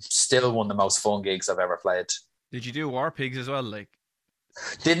 Like, still one of the most fun gigs I've ever played. Did you do War Pigs as well? Like,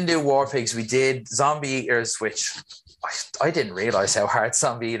 didn't do War Pigs. We did Zombie Eaters, which I didn't realize how hard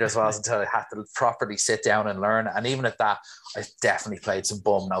Zombie Eaters was until I had to properly sit down and learn. And even at that, I definitely played some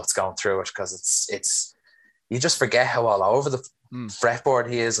bum notes going through it, because it's you just forget how all over the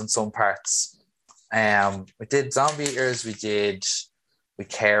fretboard he is in some parts. We did Zombie Eaters. We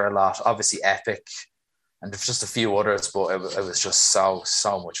Care a Lot. Obviously Epic, and there's just a few others, but it was just so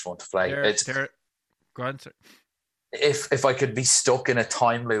much fun to play. Go on, sir. If I could be stuck in a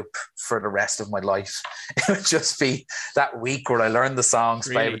time loop for the rest of my life, it would just be that week where I learned the songs,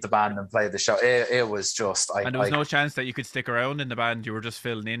 play with the band, and play the show. It was just... And there was no chance that you could stick around in the band? You were just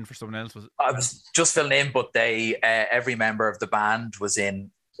filling in for someone else, was it? I was just filling in, but every member of the band was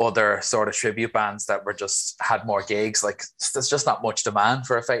in other sort of tribute bands that were just had more gigs. Like there's just not much demand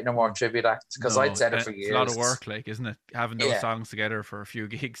for a Fate No More tribute act, because No, I'd said it for it's years. a lot of work, like, isn't it? Having those Yeah. songs together for a few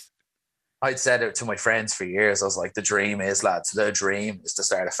gigs. I'd said it to my friends for years. I was like, the dream is, lads, the dream is to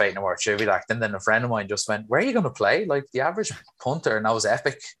start a Fate No More tribute act. And then a friend of mine just went, where are you going to play? Like the average punter, and that was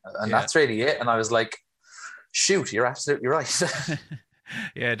Epic. And that's really it. And I was like, shoot, you're absolutely right.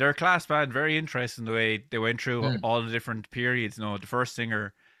 Yeah, they're a class band. Very interesting the way they went through all the different periods. You know, the first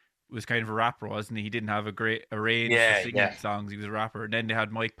singer was kind of a rapper, wasn't he? He didn't have a great range of singing songs. He was a rapper. And then they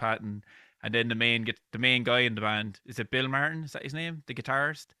had Mike Patton, and then the main guy in the band, is it Bill Martin? Is that his name? The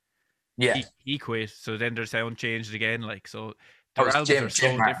guitarist? Yeah. He quit. So then their sound changed again. Like, so their albums are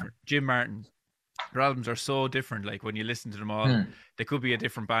so different. Jim Martin. Their albums are so different. Like when you listen to them all, they could be a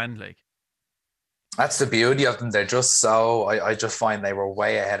different band. Like, that's the beauty of them. They're just so, I just find they were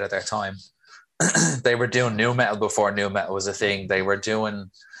way ahead of their time. They were doing new metal before new metal was a thing. They were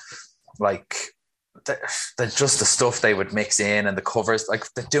doing like just the stuff they would mix in, and the covers, like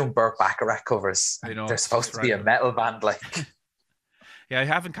they're doing Burt Bacharach covers. I know, they're supposed to be a metal band, like. Yeah, I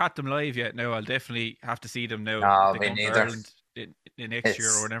haven't caught them live yet. No, I'll definitely have to see them now. No, me neither. In next year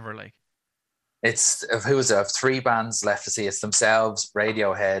or whatever. Like, it's who is it? 3 bands left to see. It's themselves,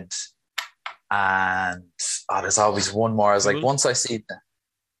 Radiohead, and there's always one more. I was like, once I see,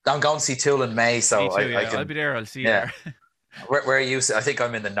 I'm going to see Tool in May, so me too, I'll be there. I'll see you there. Where are you? I think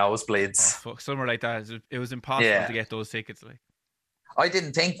I'm in the nosebleeds. Oh, fuck, somewhere like that. It was impossible to get those tickets. Like, I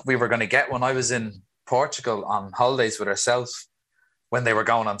didn't think we were going to get one. I was in Portugal on holidays with ourselves when they were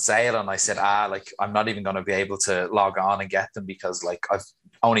going on sale, and I said, like I'm not even going to be able to log on and get them, because like I've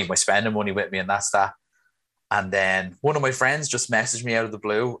only my spending money with me, and that's that. And then one of my friends just messaged me out of the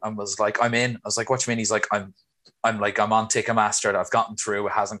blue and was like, I'm in. I was like, what do you mean? He's like, I'm on Ticketmaster. I've gotten through.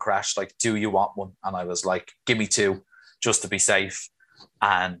 It hasn't crashed. Like, do you want one? And I was like, give me 2 just to be safe.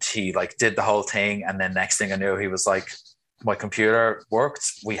 And he like did the whole thing. And then next thing I knew, he was like, my computer worked.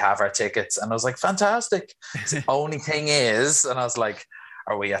 We have our tickets. And I was like, fantastic. The only thing is, and I was like,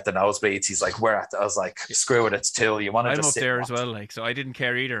 are we at the nosebleeds? He's like, we're at I was like, screw it. It's Tool. You want to I'm just up sit there as well. Like, so I didn't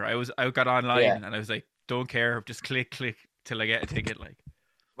care either. I got online and I was like, don't care. Just click till I get a ticket. Like,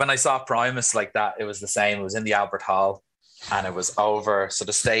 when I saw Primus like that, it was the same. It was in the Albert Hall and it was over. So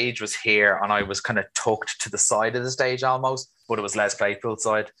the stage was here and I was kind of tucked to the side of the stage almost, but it was Les Claypool's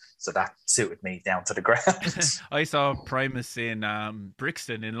side. So that suited me down to the ground. I saw Primus in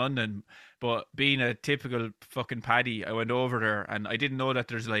Brixton in London, but being a typical fucking paddy, I went over there and I didn't know that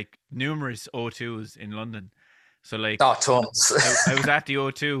there's like numerous O2s in London. So like, tons. I was at the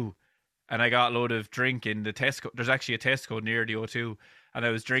O2 and I got a load of drink in the Tesco. There's actually a Tesco near the O2. And I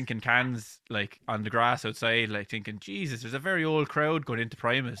was drinking cans like on the grass outside, like thinking, Jesus, there's a very old crowd going into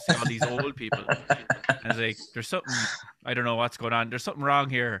Primus. All these old people. And I was like, there's something, I don't know what's going on. There's something wrong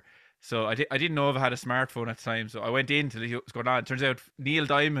here. So I didn't know if I had a smartphone at the time. So I went in to see what's going on. It turns out Neil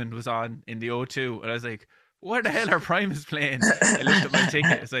Diamond was on in the O2. And I was like, where the hell are Primus playing? I looked at my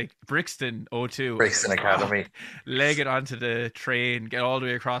ticket. It's like Brixton O2. Brixton Academy. Leg it onto the train, get all the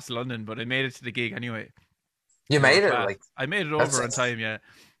way across London. But I made it to the gig anyway. You made it? Like, I made it over on time, yeah.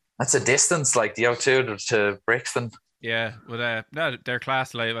 That's a distance, like the O2 to Brixton. Yeah, but no, they're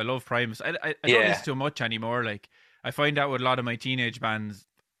class live. I love Primus. I don't listen to them much anymore. Like, I find out with a lot of my teenage bands,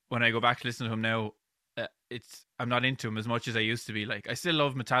 when I go back to listen to them now, I'm not into them as much as I used to be. Like, I still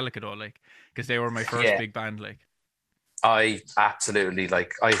love Metallica though, like, because they were my first big band. Like, I absolutely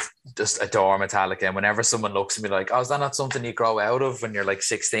I just adore Metallica. And whenever someone looks at me like, oh, is that not something you grow out of when you're like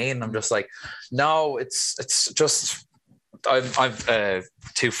 16? I'm just like, no, it's just, I've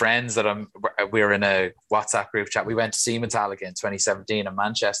 2 friends that we're in a WhatsApp group chat. We went to see Metallica in 2017 in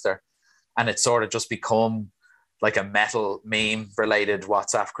Manchester, and it's sort of just become like a metal meme related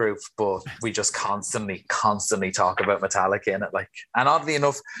WhatsApp group, but we just constantly talk about Metallica in it. Like, and oddly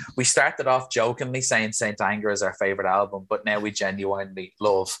enough, we started off jokingly saying Saint Anger is our favorite album, but now we genuinely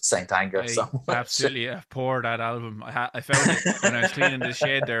love Saint Anger so much. Absolutely, I poured that album. I found it when I was cleaning the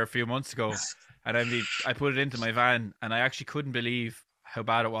shed there a few months ago, and I put it into my van, and I actually couldn't believe how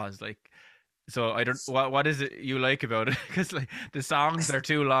bad it was. Like, so I don't. What is it you like about it? Because like the songs are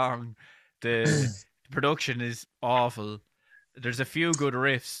too long. The production is awful. There's a few good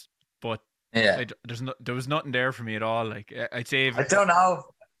riffs, but there was nothing there for me at all. Like, I'd say I don't know.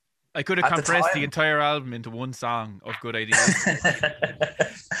 I could have compressed the entire album into one song of good ideas.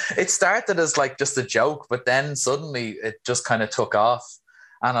 It started as like just a joke, but then suddenly it just kind of took off,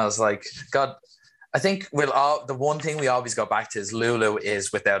 and I was like, God. I think the one thing we always go back to is Lulu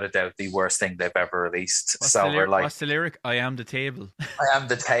is without a doubt the worst thing they've ever released. What's the lyric? I am the table. I am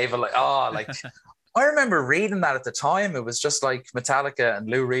the table. Like, I remember reading that at the time. It was just like Metallica and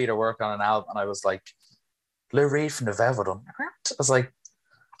Lou Reed are working on an album, and I was like, Lou Reed from the Velvet Underground? I was like,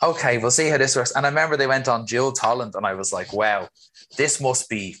 okay, we'll see how this works. And I remember they went on Jools Holland, and I was like, wow, it must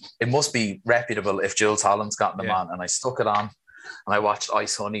be reputable if Jools Holland's gotten them on. And I stuck it on, and I watched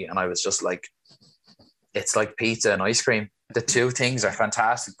Ice Honey, and I was just like, it's like pizza and ice cream. The two things are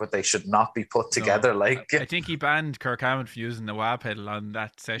fantastic, but they should not be put together. I think he banned Kirk Hammett for using the wah pedal on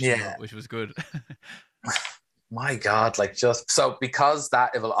that session, which was good. My God, just so because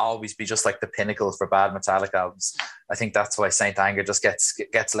that it will always be just like the pinnacle for bad Metallica albums. I think that's why Saint Anger just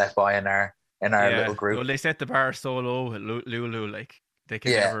gets left by in our little group. Well, they set the bar so low at Lulu, like they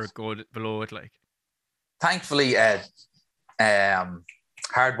can never go below it. Like, thankfully,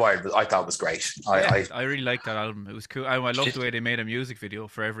 Hardwired, I thought was great. I really liked that album. It was cool. I loved the way they made a music video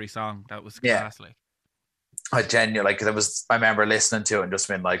for every song. That was class. Like, I genuinely I remember listening to it and just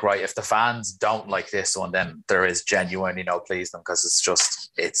being like, right, if the fans don't like this one, then there is genuinely no please them, because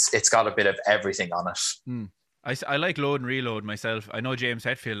it's got a bit of everything on it. I like Load and Reload myself. I know James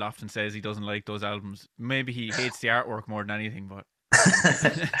Hetfield often says he doesn't like those albums. Maybe he hates the artwork more than anything, but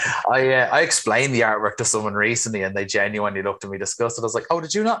I explained the artwork to someone recently, and they genuinely looked at me disgusted. I was like, "Oh,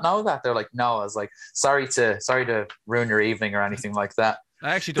 did you not know that?" They're like, "No." I was like, "Sorry to ruin your evening or anything like that."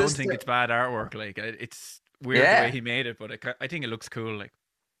 I actually don't think it's bad artwork. Like, it's weird the way he made it, but I think it looks cool. Like,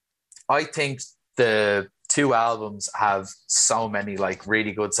 I think the two albums have so many like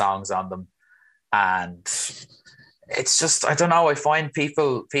really good songs on them, and it's just, I don't know, I find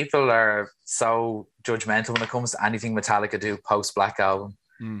people are so judgmental when it comes to anything Metallica do post Black Album,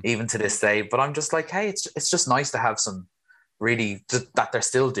 even to this day. But I'm just like, hey, it's just nice to have some really that they're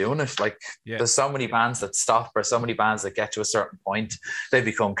still doing it. Like, there's so many bands that stop, or so many bands that get to a certain point, they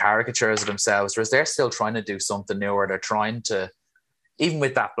become caricatures of themselves, whereas they're still trying to do something new, or they're trying to, even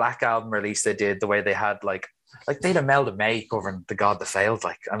with that Black Album release they did, the way they had like they had Imelda May covering The God That Failed.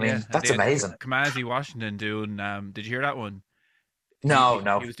 Like, I mean, that's amazing. Kamasi Washington doing did you hear that one? No.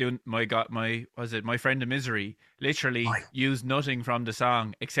 He was doing My Friend in Misery. Literally used nothing from the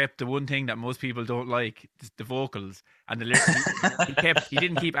song except the one thing that most people don't like, the vocals and the lyrics. He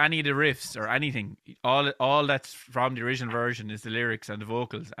didn't keep any of the riffs or anything. All that's from the original version is the lyrics and the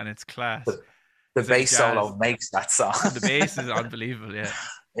vocals, and it's class. The bass solo makes that song. The bass is unbelievable.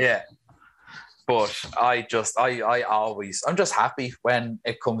 Yeah. But I'm just happy when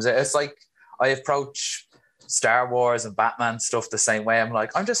it comes out. It's like I approach Star Wars and Batman stuff the same way. I'm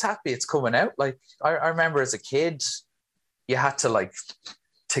like, I'm just happy it's coming out. Like, I remember as a kid, you had to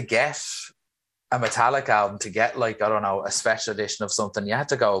get a Metallica album, to get like, I don't know, a special edition of something, you had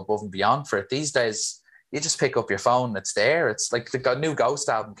to go above and beyond for it. These days, you just pick up your phone, it's there. It's like the new Ghost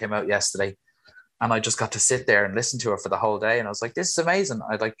album came out yesterday, and I just got to sit there and listen to it for the whole day. And I was like, this is amazing.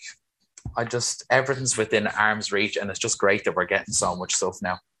 Everything's within arm's reach, and it's just great that we're getting so much stuff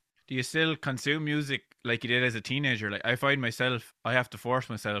now. Do you still consume music like you did as a teenager? Like, I find myself, I have to force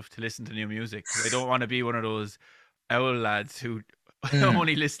myself to listen to new music, because I don't want to be one of those owl lads who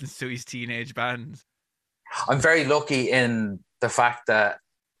only listens to his teenage bands. I'm very lucky in the fact that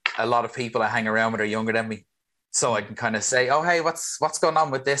a lot of people I hang around with are younger than me, so I can kind of say, oh, hey, what's going on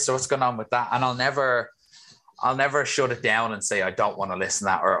with this, or what's going on with that, and I'll never shut it down and say I don't want to listen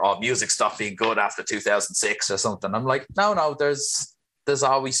to that, or music stopped being good after 2006 or something. I'm like, no, there's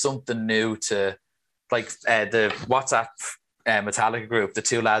always something new to, like, the WhatsApp Metallica group. The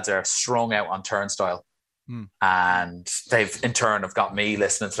two lads are strung out on Turnstile, and they've in turn have got me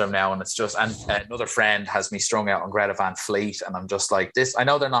listening to them now, and it's just, and another friend has me strung out on Greta Van Fleet, and I'm just like, this, I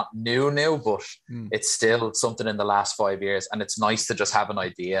know they're not new, but it's still something in the last 5 years, and it's nice to just have an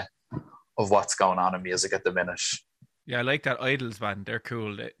idea of what's going on in music at the minute. Yeah, I like that Idols band. They're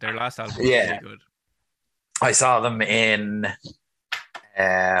cool. Their last album was really good. I saw them in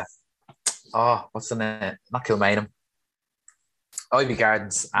what's the name? Not Kilmainham, Ivy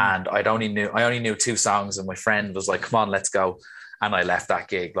Gardens, and I only knew two songs, and my friend was like, come on, let's go. And I left that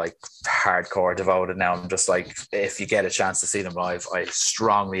gig like hardcore devoted. Now I'm just like, if you get a chance to see them live, I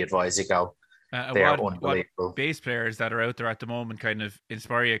strongly advise you go. They are unbelievable. What bass players that are out there at the moment kind of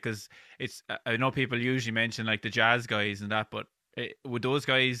inspire you? Because I know people usually mention like the jazz guys and that, but would those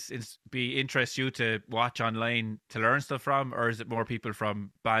guys be interest you to watch online to learn stuff from, or is it more people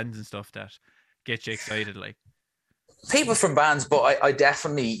from bands and stuff that get you excited? Like, people from bands, but I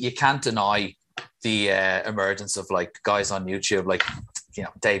definitely, you can't deny the emergence of like guys on YouTube, like, you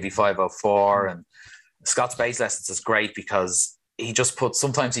know, Davey 504 and Scott's Bass Lessons is great, because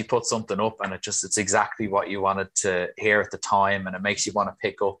sometimes he puts something up and it's exactly what you wanted to hear at the time, and it makes you want to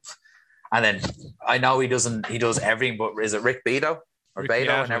pick up. And then I know he does everything, but is it Rick Beato or Beto?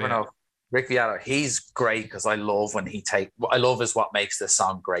 I never know. Rick Beato, he's great because I love when I love is what makes this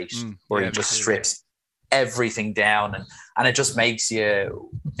song great, where he just strips everything down and it just makes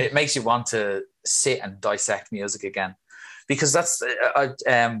you want to sit and dissect music again, because that's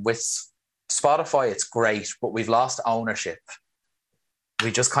with Spotify, it's great, but we've lost ownership.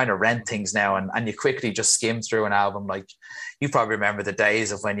 We just kind of rent things now, and you quickly just skim through an album. Like, you probably remember the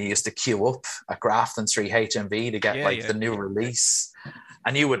days of when you used to queue up at Grafton Street HMV to get the new release,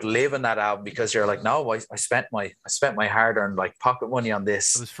 and you would live in that album because you're like, no, I spent my hard-earned like pocket money on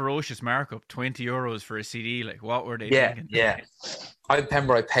this. It was ferocious markup, €20 for a CD. Like, what were they thinking? Yeah. I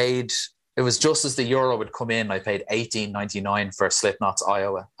remember I paid. It was just as the euro would come in, I paid $18.99 for Slipknot's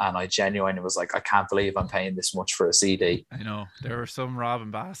Iowa, and I genuinely was like, I can't believe I'm paying this much for a CD. I know, there were some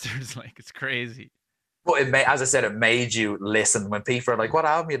robbing bastards, like, it's crazy. But as I said, it made you listen. When people are like, what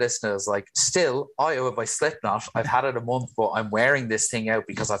album you listen to? It's like, still, Iowa by Slipknot. I've had it a month, but I'm wearing this thing out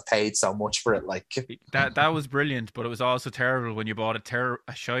because I've paid so much for it. Like, that was brilliant, but it was also terrible when you bought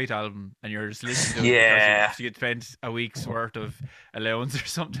a shite album and you're just listening to it because you'd spent a week's worth of allowance or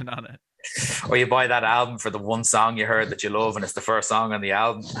something on it. Or you buy that album for the one song you heard that you love, and it's the first song on the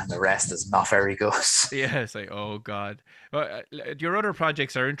album, and the rest is not very good. Yeah, it's like, oh god. Well, your other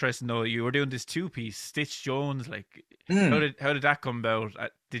projects are interesting though. You were doing this 2-piece, Stitch Jones. Like, how did that come about?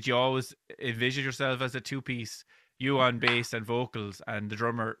 Did you always envision yourself as a 2-piece? You on bass and vocals, and the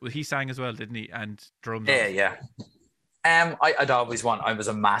drummer, well, he sang as well, didn't he? And drums. Yeah. I'd always I was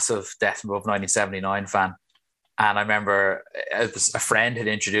a massive Death Above 1979 fan. And I remember a friend had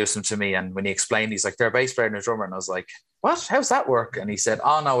introduced him to me, and when he explained, he's like, they're a bass player and a drummer. And I was like, what? How's that work? And he said,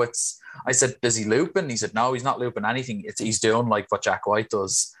 oh, no, I said, is he looping? He said, no, he's not looping anything. He's doing like what Jack White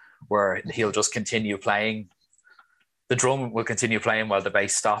does, where he'll just continue playing. The drum will continue playing while the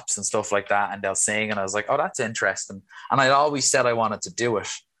bass stops and stuff like that, and they'll sing. And I was like, oh, that's interesting. And I'd always said I wanted to do it.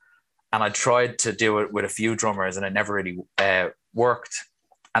 And I tried to do it with a few drummers, and it never really worked.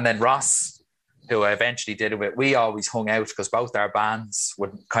 And then Ross, who I eventually did it with, we always hung out because both our bands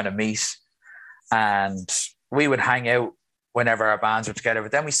would kind of meet, and we would hang out whenever our bands were together.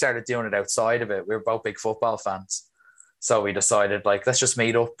 But then we started doing it outside of it. We were both big football fans. So we decided, like, let's just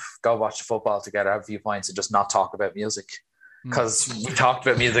meet up, go watch the football together, have a few pints, and just not talk about music. Because we talked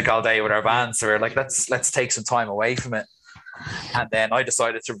about music all day with our bands. So we were like, let's take some time away from it. And then I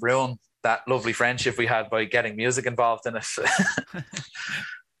decided to ruin that lovely friendship we had by getting music involved in it.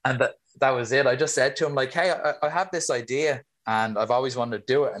 And that was it. I just said to him, like, hey, I have this idea and I've always wanted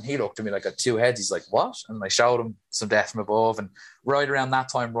to do it. And he looked at me like I had two heads. He's like, what? And I showed him some Death From Above. And right around that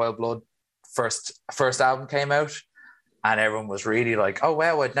time, Royal Blood first album came out. And everyone was really like, oh,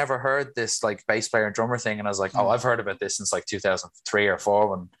 wow, I'd never heard this like bass player and drummer thing. And I was like, oh, I've heard about this since like 2003 or 4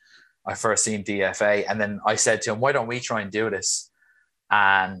 when I first seen DFA. And then I said to him, why don't we try and do this?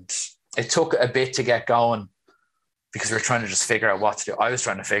 And it took a bit to get going because we were trying to just figure out what to do. I was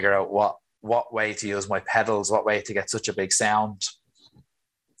trying to figure out what way to use my pedals, what way to get such a big sound.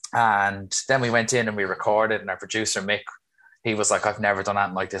 And then we went in and we recorded, and our producer, Mick, he was like, I've never done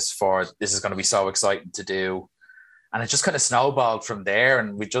anything like this before. This is going to be so exciting to do. And it just kind of snowballed from there.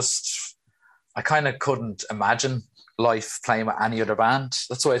 And I kind of couldn't imagine life playing with any other band.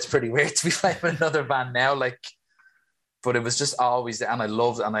 That's why it's pretty weird to be playing with another band now. But it was just always there. And I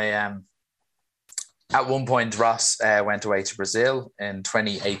loved it. And at one point, Ross went away to Brazil in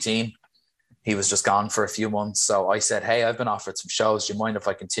 2018. He was just gone for a few months. So I said, hey, I've been offered some shows. Do you mind if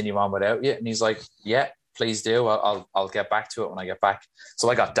I continue on without you? And he's like, yeah, please do. I'll get back to it when I get back. So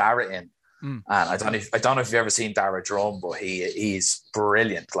I got Dara in. And I don't know if you've ever seen Dara drum, but he's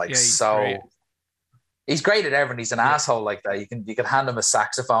brilliant. He's great at everything. He's an asshole like that. You can hand him a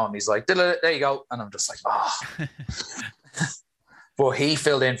saxophone and he's like, there you go. And I'm just like, oh. But he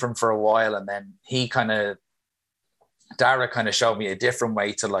filled in for a while, and then Dara kind of showed me a different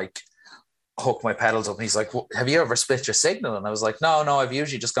way to like hook my pedals up. And he's like, well, have you ever split your signal? And I was like, no, I've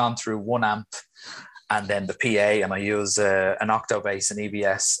usually just gone through one amp and then the PA, and I use an Octobase and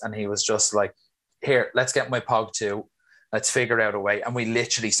EBS. And he was just like, here, let's get my Pog 2. Let's figure out a way. And we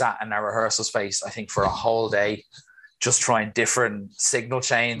literally sat in our rehearsal space, I think, for a whole day, just trying different signal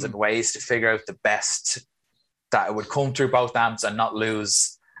chains and ways to figure out the best that it would come through both amps and not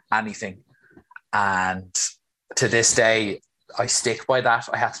lose anything. And to this day, I stick by that.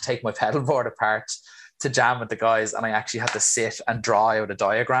 I had to take my pedal board apart to jam with the guys, and I actually had to sit and draw out a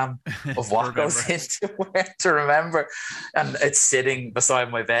diagram of what goes into where to remember. And it's sitting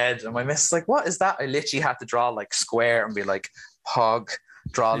beside my bed, and my miss is like, what is that? I literally had to draw like square and be like Pog,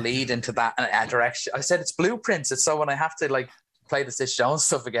 draw lead into that and a direction. I said it's blueprints. It's so when I have to like play the Stitch Jones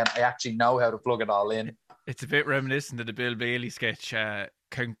stuff again, I actually know how to plug it all in. It's a bit reminiscent of the Bill Bailey sketch.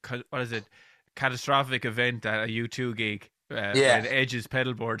 what is it? Catastrophic event at a U2 gig. Yeah. When Edge's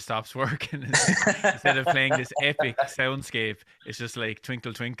pedal board stops working, instead of playing this epic soundscape, it's just like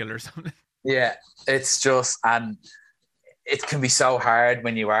Twinkle Twinkle or something. Yeah, it's just, and it can be so hard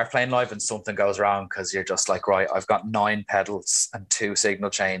when you are playing live and something goes wrong, because you're just like, right, I've got 9 pedals and 2 signal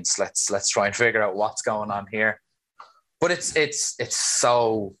chains. Let's try and figure out what's going on here. But it's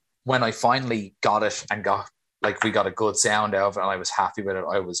so, when I finally got it and we got a good sound out of it and I was happy with it,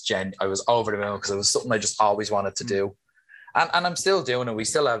 I was over the moon, because it was something I just always wanted to do. And I'm still doing it. We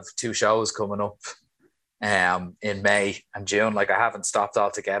still have 2 shows coming up in May and June. Like, I haven't stopped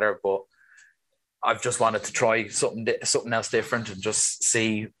altogether, but I've just wanted to try something else different and just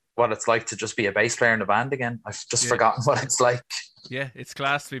see what it's like to just be a bass player in a band again. I've just forgotten what it's like. Yeah, it's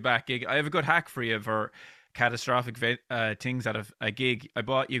class to be back gig. I have a good hack for you for catastrophic things out of a gig.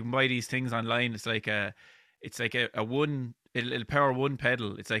 You can buy these things online. It's like a one, it'll power one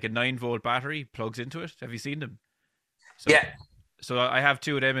pedal. It's like a 9-volt battery plugs into it. Have you seen them? So I have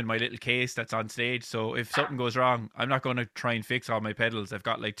 2 of them in my little case that's on stage. So if something goes wrong, I'm not going to try and fix all my pedals. I've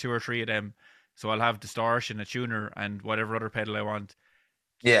got like 2 or 3 of them. So I'll have distortion, a tuner, and whatever other pedal I want.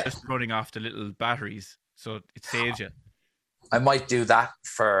 Yeah. Just running off the little batteries. So it saves you. I might do that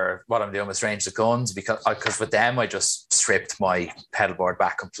for what I'm doing with Strange the Guns, because with them, I just stripped my pedal board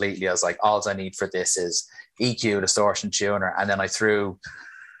back completely. I was like, all I need for this is EQ, distortion, tuner. And then I threw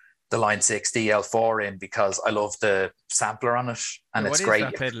the Line 6 DL4 in, because I love the sampler on it, and it's great.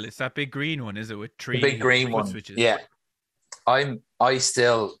 What is that pedal? It's that big green one, is it, with 3 big green one switches? Yeah. I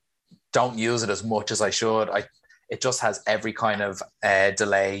still don't use it as much as I should. It just has every kind of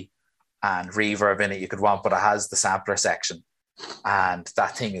delay and reverb in it you could want, but it has the sampler section, and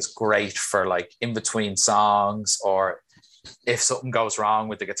that thing is great for like in between songs, or if something goes wrong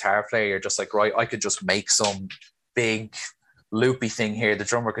with the guitar player, you're just like, right, I could just make some big loopy thing here, the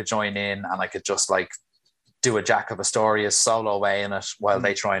drummer could join in, and I could just like do a Jack of Astoria's solo way in it while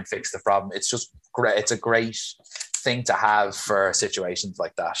they try and fix the problem. It's just great. It's a great thing to have for situations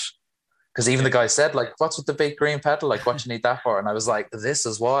like that, because even the guy said, like, what's with the big green pedal, like, what you need that for? And I was like, this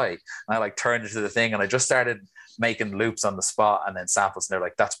is why. And I like turned it to the thing, and I just started making loops on the spot and then samples, and they're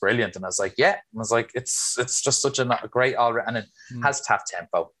like, that's brilliant. And I was like, yeah. And I was like, it's just such a great and it has tap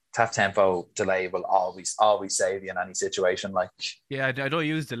tempo delay will always save you in any situation. Like, yeah, I don't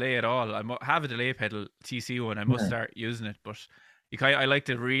use delay at all. I have a delay pedal, TC one. I must start using it, but I like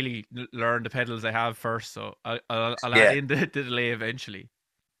to really learn the pedals I have first, so I'll add in the delay eventually.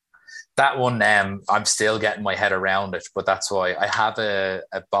 That one, I'm still getting my head around it, but that's why I have a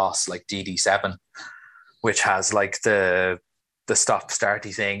Boss like DD7, which has like the stop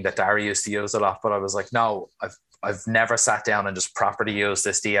starty thing that Darry used to use a lot. But I was like, no, I've never sat down and just properly used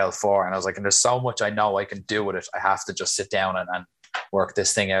this DL4. And I was like, and there's so much I know I can do with it. I have to just sit down and work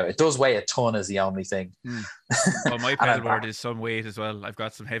this thing out. It does weigh a ton, is the only thing. Well, my pedal board is some weight as well. I've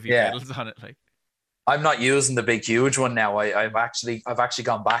got some heavy pedals on it. Like, I'm not using the big huge one now. I've actually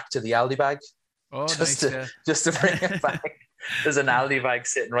gone back to the Aldi bag. Oh, just to bring it back. There's an Aldi bag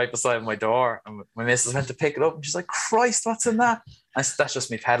sitting right beside my door, and my missus went to pick it up, and she's like, Christ, what's in that? I said, that's just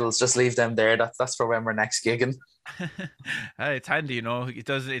me pedals, just leave them there. That's for when we're next gigging. It's handy, you know.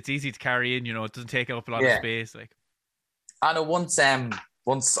 It's easy to carry in, you know. It doesn't take up a lot of space. Like, I know once I'm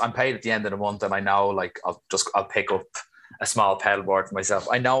paid at the end of the month, and I know, like, I'll pick up a small pedal board for myself.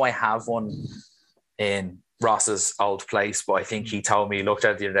 I know I have one in Ross's old place, but I think he told me, he looked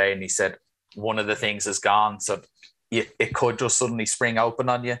at it the other day and he said one of the things is gone, so it could just suddenly spring open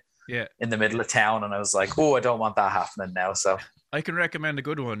on you in the middle of town. And I was like, oh, I don't want that happening now. So I can recommend a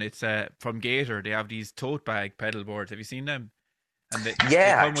good one. It's from Gator. They have these tote bag pedal boards. Have you seen them? And they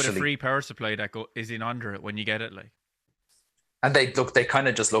come with a free power supply that is in under it when you get it. Like, and they kind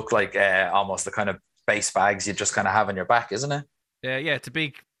of just look like almost the kind of base bags you just kind of have on your back, isn't it? Yeah, it's a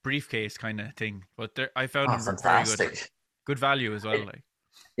big briefcase kind of thing. But I found them fantastic. Very good value as well.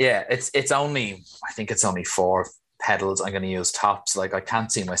 Yeah, it's only, I think it's only 4 pedals I'm going to use tops. Like, I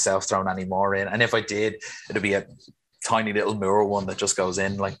can't see myself throwing any more in, and if I did, it'd be a tiny little Moore one that just goes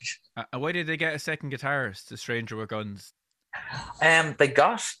in. Like, why did they get a second guitarist, the Stranger with Guns? They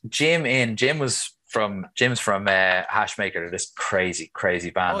got Jim in. Jim's from Hashmaker, this crazy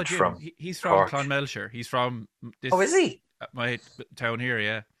band. Oh, Jim, from he's from Clonmelshire. He's from this, is he? My town here,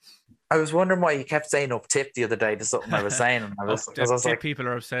 yeah. I was wondering why he kept saying up tip the other day to something I was saying. And I was like, people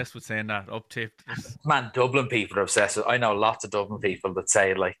are obsessed with saying that, up tip. Man, Dublin people are obsessed with, I know lots of Dublin people that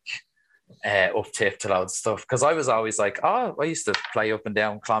say like up tip to loads of stuff. Because I was always like, oh, I used to play up and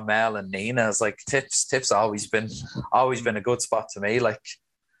down Clonmel and Nina. I was like, tips always been a good spot to me. Like,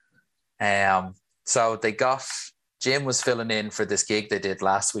 so they got Jim was filling in for this gig they did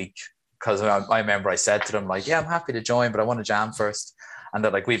last week, because I remember I said to them, like, yeah, I'm happy to join, but I want to jam first. And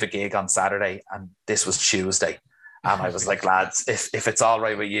they're like, we have a gig on Saturday, and this was Tuesday. And I was like, lads, if it's all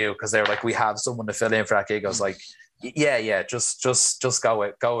right with you, because they were like, we have someone to fill in for that gig. I was like, yeah, just go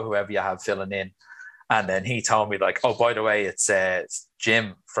with whoever you have filling in. And then he told me, like, oh, by the way, it's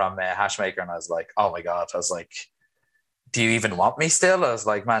Jim from Hashmaker. And I was like, oh my God. I was like, do you even want me still? I was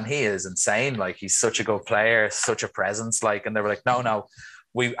like, man, he is insane. Like, he's such a good player, such a presence. Like, and they were like, no,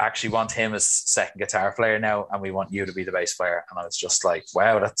 we actually want him as second guitar player now, and we want you to be the bass player. And I was just like,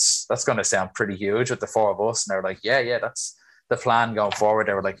 wow, that's going to sound pretty huge with the four of us. And they were like, yeah, that's the plan going forward.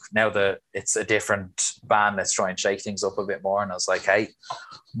 They were like, now that it's a different band, let's try and shake things up a bit more. And I was like, hey,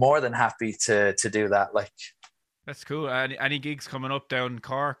 more than happy to do that. Like, that's cool. Any gigs coming up down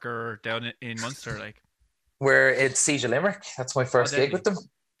Cork or down in Munster? Like, where it's Siege of Limerick. That's my first gig with them.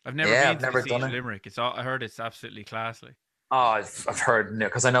 I've never been to Siege of Limerick. I heard it's absolutely class. Like, oh, I've heard,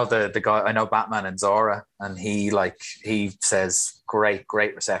 because I know the guy, I know Batman and Zora, and he says great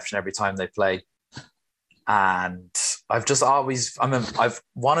reception every time they play. And I've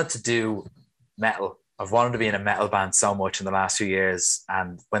wanted to do metal. I've wanted to be in a metal band so much in the last few years.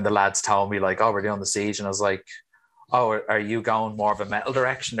 And when the lads told me, like, oh, we're doing the Siege, and I was like, oh, are you going more of a metal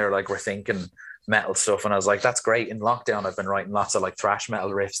direction? They're like, we're thinking metal stuff. And I was like, that's great. In lockdown, I've been writing lots of like thrash metal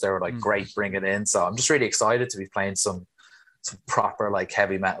riffs. They were like, great, bring it in. So I'm just really excited to be playing some proper like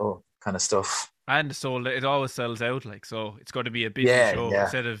heavy metal kind of stuff. And so it always sells out, like, so it's going to be a busy show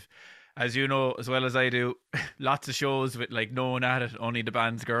instead of, as you know as well as I do, lots of shows with like no one at it, only the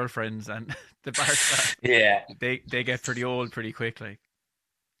band's girlfriends and the bar staff. Yeah, they get pretty old pretty quickly.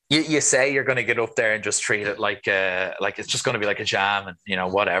 You say you're going to get up there and just treat it like it's just going to be like a jam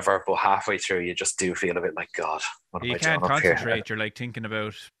and whatever, but halfway through you just do feel a bit like, God, what am I doing up here? You can't concentrate. You're like thinking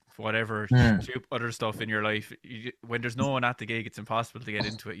about whatever other stuff in your life. When there's no one at the gig, it's impossible to get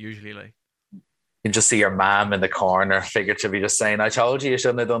into it usually. Like, you can just see your mom in the corner, figuratively just saying, I told you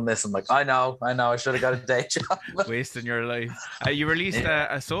shouldn't have done this. I'm like, I know, I should have got a day job. Wasting your life. You released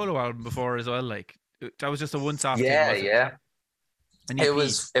a solo album before as well, like, that was just a one-off thing, wasn't it? It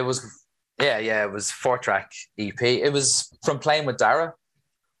was 4-track EP. It was from playing with Dara.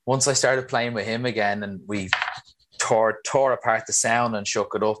 Once I started playing with him again, and we tore apart the sound and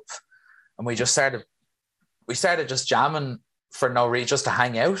shook it up, and we started just jamming for no reason, just to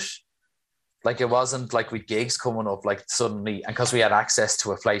hang out. Like, it wasn't like we'd gigs coming up like suddenly, and because we had access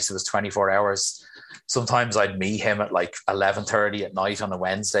to a place that was 24 hours, sometimes I'd meet him at like 11:30 at night on a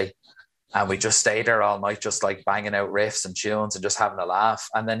Wednesday, and we just stayed there all night, just like banging out riffs and tunes and just having a laugh.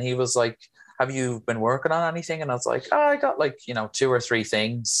 And then he was like, have you been working on anything? And I was like, oh, I got like 2 or 3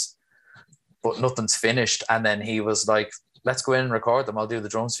 things, but nothing's finished. And then he was like, let's go in and record them, I'll do the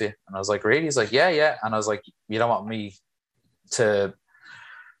drums for you. And I was like, really? He's like, yeah. And I was like, you don't want me to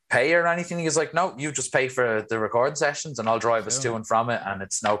pay or anything? He was like, no, you just pay for the recording sessions and I'll drive us to and from it, and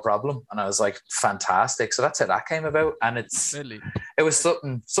it's no problem. And I was like, fantastic. So that's how that came about. And it was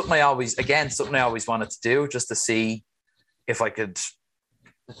something I always wanted to do, just to see if I could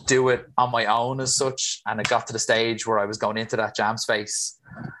do it on my own as such. And it got to the stage where I was going into that jam space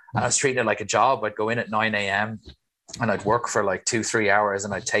and I was treating it like a job. I'd go in at 9 a.m. and I'd work for like 2-3 hours,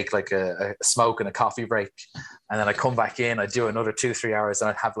 and I'd take like a smoke and a coffee break, and then I'd come back in, I'd do another 2-3 hours, and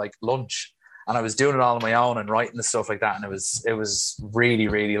I'd have like lunch. And I was doing it all on my own and writing the stuff like that, and it was really,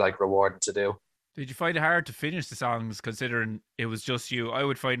 really like rewarding to do. Did you find it hard to finish the songs, considering it was just you? I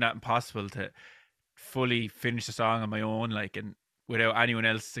would find that impossible to fully finish the song on my own, like, and without anyone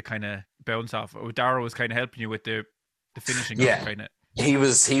else to kind of bounce off. Dara was kind of helping you with the finishing. Yeah. Kind of. He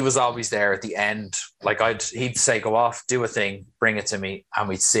was always there at the end. Like, he'd say, go off, do a thing, bring it to me, and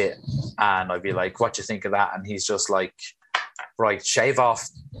we'd sit, and I'd be like, what do you think of that? And he's just like, right, shave off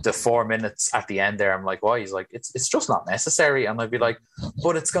the 4 minutes at the end there. I'm like, why? He's like, it's just not necessary. And I'd be like,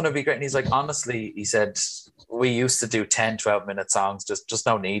 but it's going to be great. And he's like, honestly, he said, we used to do 10-12 minute songs, just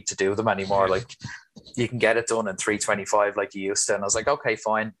no need to do them anymore. Like, you can get it done in 3:25 like you used to. And I was like, okay,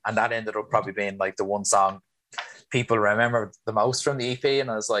 fine. And that ended up probably being like the one song people remember the most from the EP,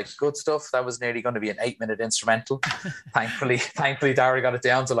 and I was like, good stuff. That was nearly going to be an 8-minute instrumental. thankfully Dara got it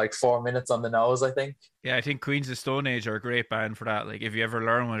down to like 4 minutes on the nose, I think. Yeah, I think Queens of Stone Age are a great band for that. Like, if you ever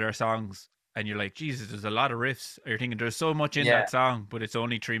learn one of their songs and you're like, Jesus, there's a lot of riffs, or you're thinking there's so much in that song, but it's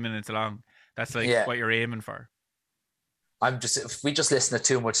only 3 minutes long. That's like what you're aiming for. We just listen to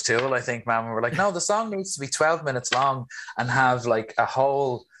too much Tool, I think, man. We're like, no, the song needs to be 12 minutes long and have like a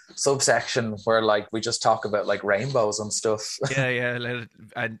whole subsection where like we just talk about like rainbows and stuff. Yeah,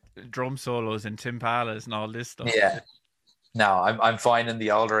 and drum solos and timpalas and all this stuff. Yeah, No, I'm finding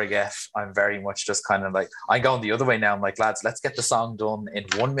the older I get, I'm very much just kind of like, I'm going the other way now. I'm like, lads, let's get the song done in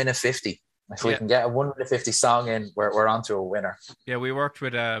 1 minute 50. If we Yeah. can get a 1 minute 50 song in, we're on to a winner. Yeah, we worked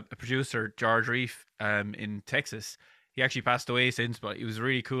with a producer, George Reef, in Texas. He actually passed away since, but he was a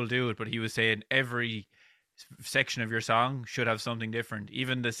really cool dude. But he was saying every section of your song should have something different.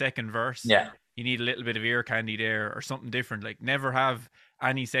 Even the second verse, Yeah. you need a little bit of ear candy there or something different. Like never have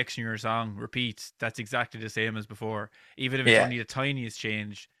any section of your song repeats. That's exactly the same as before. Even if it's Yeah. only the tiniest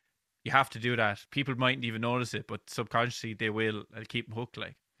change, you have to do that. People mightn't even notice it, but subconsciously they will. I'll keep them hooked.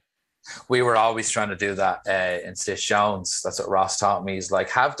 Like We were always trying to do that in Stitch Jones. That's what Ross taught me. Is like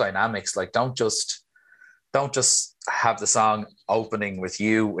have dynamics. Like don't just have the song opening with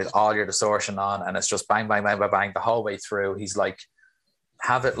you with all your distortion on and it's just bang bang bang bang bang the whole way through. He's like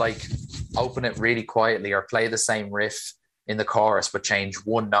have it like open it really quietly or play the same riff in the chorus but change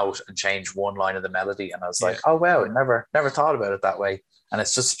one note and change one line of the melody. And I was like, oh wow, never thought about it that way. And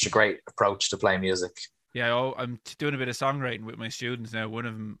it's just such a great approach to play music. yeah, I'm doing a bit of songwriting with my students now. One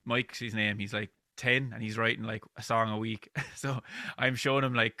of them, Mike's his name. He's like 10 and he's writing like a song a week. So I'm showing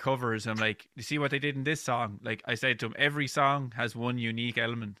him like covers. I'm like, you see what they did in this song? Like I said to him, every song has one unique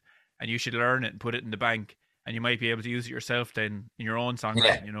element and you should learn it and put it in the bank. And you might be able to use it yourself then in your own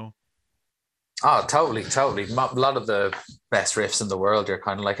songwriting, you know? Oh, totally. A lot of the best riffs in the world, you're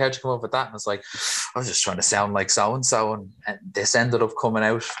kind of like, how'd you come up with that? And it's like, I was just trying to sound like so-and-so and this ended up coming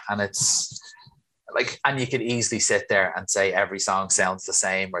out and it's like, and you could easily sit there and say every song sounds the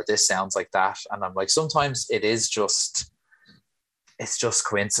same or this sounds like that. And I'm like, sometimes it's just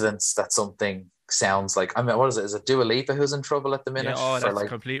coincidence that something sounds like, I mean, what is it? Is it Dua Lipa who's in trouble at the minute? Yeah, oh, that's like, a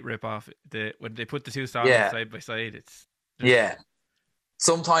complete rip-off. When they put the two songs side by side, it's... Yeah.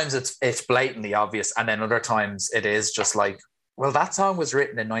 Sometimes it's blatantly obvious, and then other times it is just like, well, that song was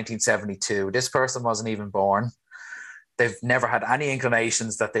written in 1972. This person wasn't even born. They've never had any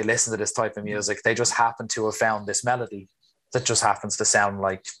inclinations that they listen to this type of music. They just happen to have found this melody that just happens to sound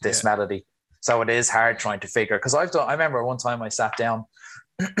like this melody. So it is hard trying to figure, because I remember one time I sat down,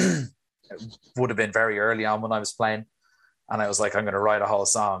 it would have been very early on when I was playing, and I was like, I'm going to write a whole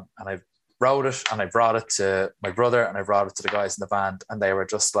song. And I wrote it and I brought it to my brother and I brought it to the guys in the band, and they were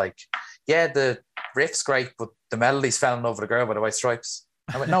just like, yeah, the riff's great, but the melody's fell in love with a girl with the white stripes.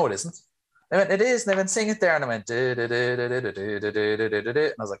 I went, no, it isn't. They went, it is. And they went, sing it there. And I went, and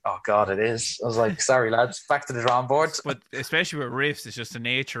I was like, oh God, it is. I was like, sorry lads, back to the drawing board. But especially with riffs, it's just the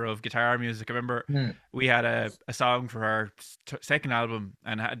nature of guitar music. I remember we had a song for our second album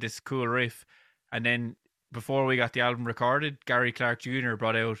and had this cool riff, and then before we got the album recorded, Gary Clark Jr.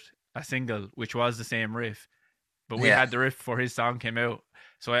 brought out a single which was the same riff, but we had the riff before his song came out.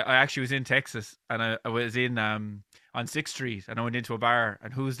 So I actually was in Texas and I was in on 6th Street and I went into a bar,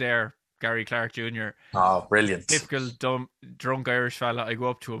 and who's there? Gary Clark Jr. Oh, brilliant. Typical dumb drunk Irish fella. I go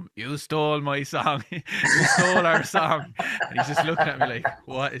up to him, you stole my song. You stole our song. And he's just looking at me like,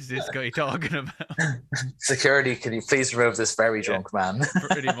 what is this guy talking about? Security, can you please remove this very drunk man?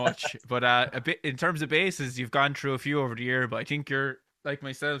 Pretty much. But a bit in terms of basses, you've gone through a few over the year, but I think you're like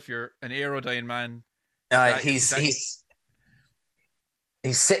myself, you're an Aerodyne man. He's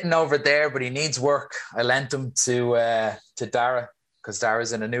sitting over there, but he needs work. I lent him to Dara, because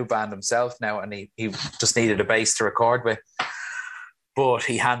Dara's in a new band himself now, and he just needed a bass to record with. But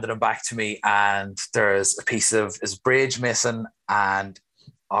he handed him back to me, and there's a piece of his bridge missing, and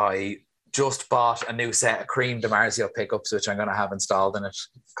I just bought a new set of Cream DiMarzio pickups, which I'm going to have installed in it,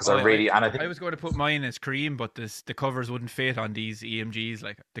 because I was going to put mine as Cream, but the covers wouldn't fit on these EMGs.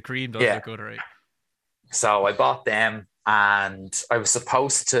 Like the Cream does look good, right? So I bought them, and I was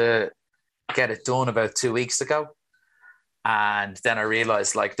supposed to get it done about 2 weeks ago. And then I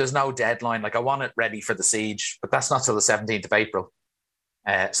realized, like, there's no deadline. Like, I want it ready for the Siege, but that's not till the 17th of April.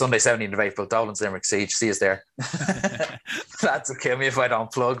 Sunday, 17th of April, Dolan's Limerick Siege. See us there. That's will kill me if I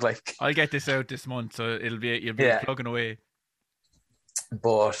don't plug. Like, I'll get this out this month, so you'll be plugging away.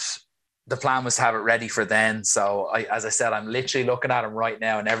 But the plan was to have it ready for then. So, as I said, I'm literally looking at him right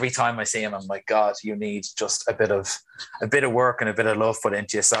now, and every time I see him, I'm like, God, you need just a bit of work and a bit of love put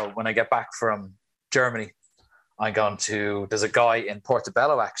into you. So when I get back from Germany, there's a guy in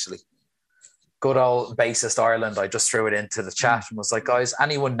Portobello, actually, good old bassist Ireland. I just threw it into the chat and was like, guys,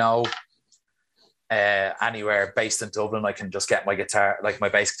 anyone know anywhere based in Dublin I can just get my guitar, like my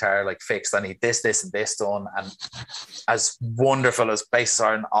bass guitar, like fixed? I need this and this done. And as wonderful as Bassist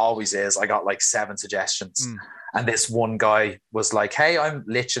Ireland always is, I got like 7 suggestions. And this one guy was like, hey, I'm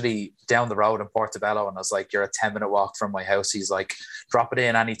literally down the road in Portobello. And I was like, you're a 10-minute walk from my house. He's like, drop it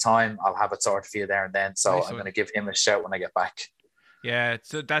in anytime. I'll have it sorted for you there and then. So nice. I'm going to give him a shout when I get back. Yeah,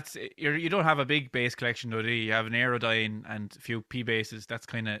 so that's you don't have a big bass collection though, do you? You have an Aerodyne and a few P basses. That's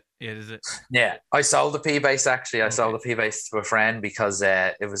kind of it, is it? Yeah, I sold the P bass actually. I sold Okay. the P bass to a friend because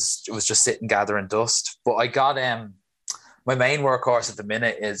it was just sitting gathering dust. But I got my main workhorse at the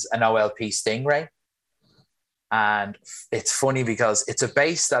minute is an OLP Stingray, and it's funny because it's a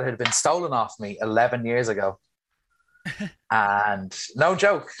bass that had been stolen off me 11 years ago. And no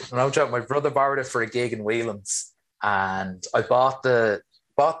joke, my brother borrowed it for a gig in Whelan's, and I bought the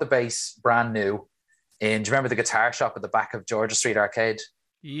bass brand new in. Do you remember the guitar shop at the back of Georgia Street Arcade?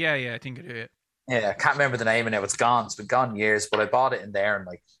 Yeah, I think I do. Yeah. Yeah, I can't remember the name and now. It's gone. It's been gone years, but I bought it in there in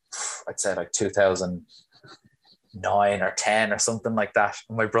like I'd say like 2009 or 10 or something like that.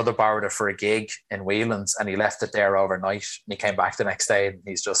 And my brother borrowed it for a gig in Whelan's, and he left it there overnight. And he came back the next day, and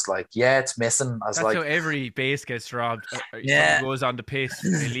he's just like, "Yeah, it's missing." I was That's like, how every bass gets robbed. Yeah. Someone goes on the piss,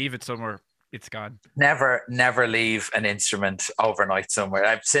 they leave it somewhere, it's gone. never leave an instrument overnight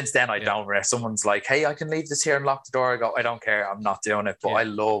somewhere. Since then, I don't. Where someone's like, "Hey, I can leave this here and lock the door," I go, "I don't care. I'm not doing it." But I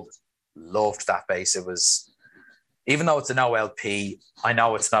loved that bass. It was, even though it's an OLP, I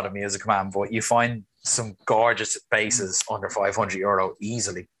know it's not a Music Man, but you find some gorgeous basses under €500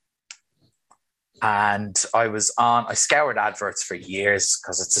 easily. And I scoured adverts for years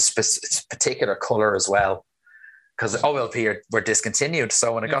because it's a particular color as well. Because OLP were discontinued,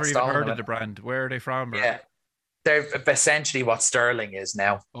 so when it got stolen, heard of the brand. Where are they from? Yeah, they're essentially what Sterling is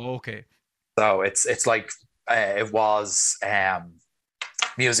now. Oh, okay. So it's like it was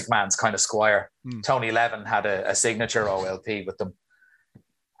Music Man's kind of Squire. Tony Levin had a signature OLP with them,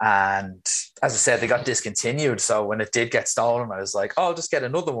 and as I said, they got discontinued. So when it did get stolen, I was like, "Oh, I'll just get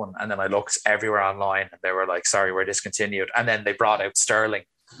another one." And then I looked everywhere online, and they were like, "Sorry, we're discontinued." And then they brought out Sterling,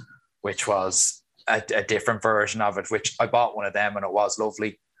 which was a different version of it, which I bought one of them, and it was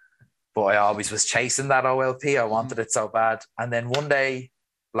lovely. But I always was chasing that OLP. I wanted it so bad. And then one day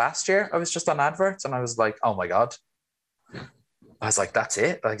last year, I was just on adverts, and I was like, "Oh my God." I was like, "That's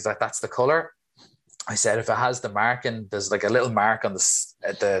it." I was like, "That's the color." I said, "If it has the marking, there's like a little mark on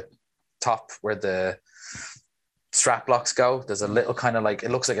at the top where the strap locks go. There's a little kind of like,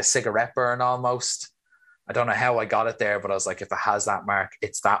 it looks like a cigarette burn almost. I don't know how I got it there, but I was like, if it has that mark,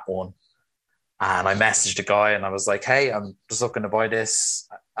 it's that one." And I messaged the guy, and I was like, "Hey, I'm just looking to buy this."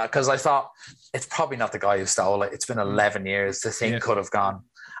 Because I thought, it's probably not the guy who stole it. It's been 11 years. The thing could have gone.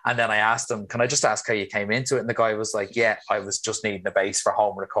 And then I asked him, "Can I just ask how you came into it?" And the guy was like, "Yeah, I was just needing a bass for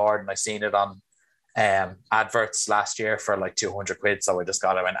home record, and I seen it on adverts last year for like 200 quid. So I just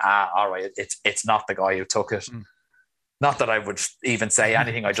got it." I went, all right, it's not the guy who took it. Not that I would even say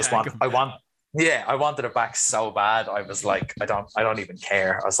anything. I wanted it back so bad. I was like, I don't even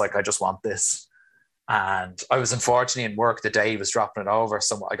care. I was like, I just want this. And I was unfortunately in work the day he was dropping it over.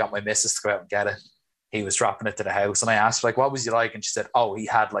 So I got my missus to go out and get it. He was dropping it to the house, and I asked her, like, "What was he like?" And she said, "Oh, he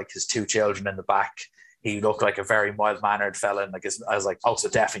had like his two children in the back. He looked like a very mild-mannered fella." And I was like, "Oh, so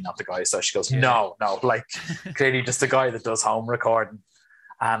definitely not the guy." So she goes, no, like clearly just the guy that does home recording.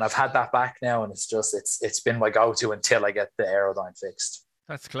 And I've had that back now, and it's been my go-to until I get the Aerodyne fixed.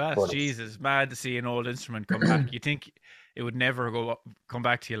 That's class. But Jesus, mad to see an old instrument come back. You think it would never come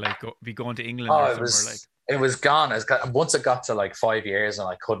back to you, like be going to England or somewhere like? It was gone. Once it got to like 5 years and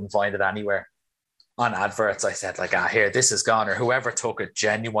I couldn't find it anywhere on adverts, I said like, "Here, this is gone," or whoever took it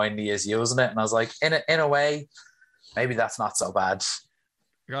genuinely is using it. And I was like, in a way, maybe that's not so bad.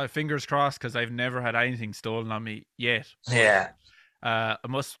 God, fingers crossed, because I've never had anything stolen on me yet. Yeah. I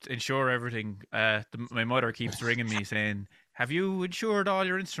must insure everything. My mother keeps ringing me saying, "Have you insured all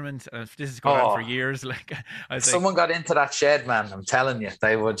your instruments?" And this is going on for years. Like, someone got into that shed, man. I'm telling you,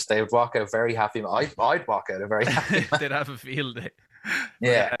 they would walk out very happy. I'd walk out a very happy. They'd have a field day.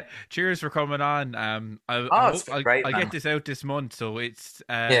 Yeah. Cheers for coming on. I'll get this out this month. So it's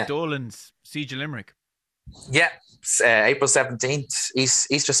Dolan's Siege of Limerick. Yeah, April 17th,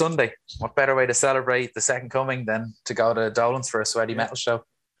 Easter Sunday. What better way to celebrate the second coming than to go to Dolan's for a sweaty metal show?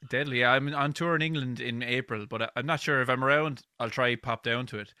 Deadly. I'm on tour in England in April, but I'm not sure if I'm around. I'll try pop down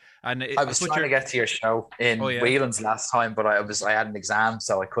to it. And I was trying to get to your show in Whelan's last time, but I had an exam,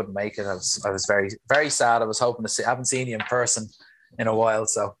 so I couldn't make it. I was very, very sad. I was hoping to see. I haven't seen you in person in a while,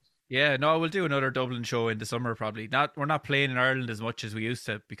 so. Yeah, no, we'll do another Dublin show in the summer probably. We're not playing in Ireland as much as we used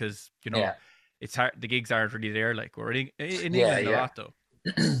to, because it's hard. The gigs aren't really there. Like, we're in England a lot though.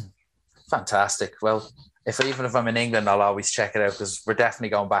 Fantastic. Well, even if I'm in England, I'll always check it out, because we're definitely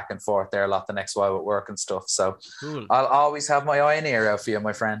going back and forth there a lot the next while with work and stuff. So cool. I'll always have my eye and ear out for you,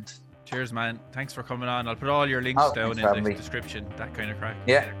 my friend. Cheers, man. Thanks for coming on. I'll put all your links down in the description. That kind of crack.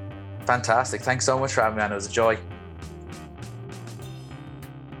 Yeah, fantastic. Thanks so much for having me on. It was a joy.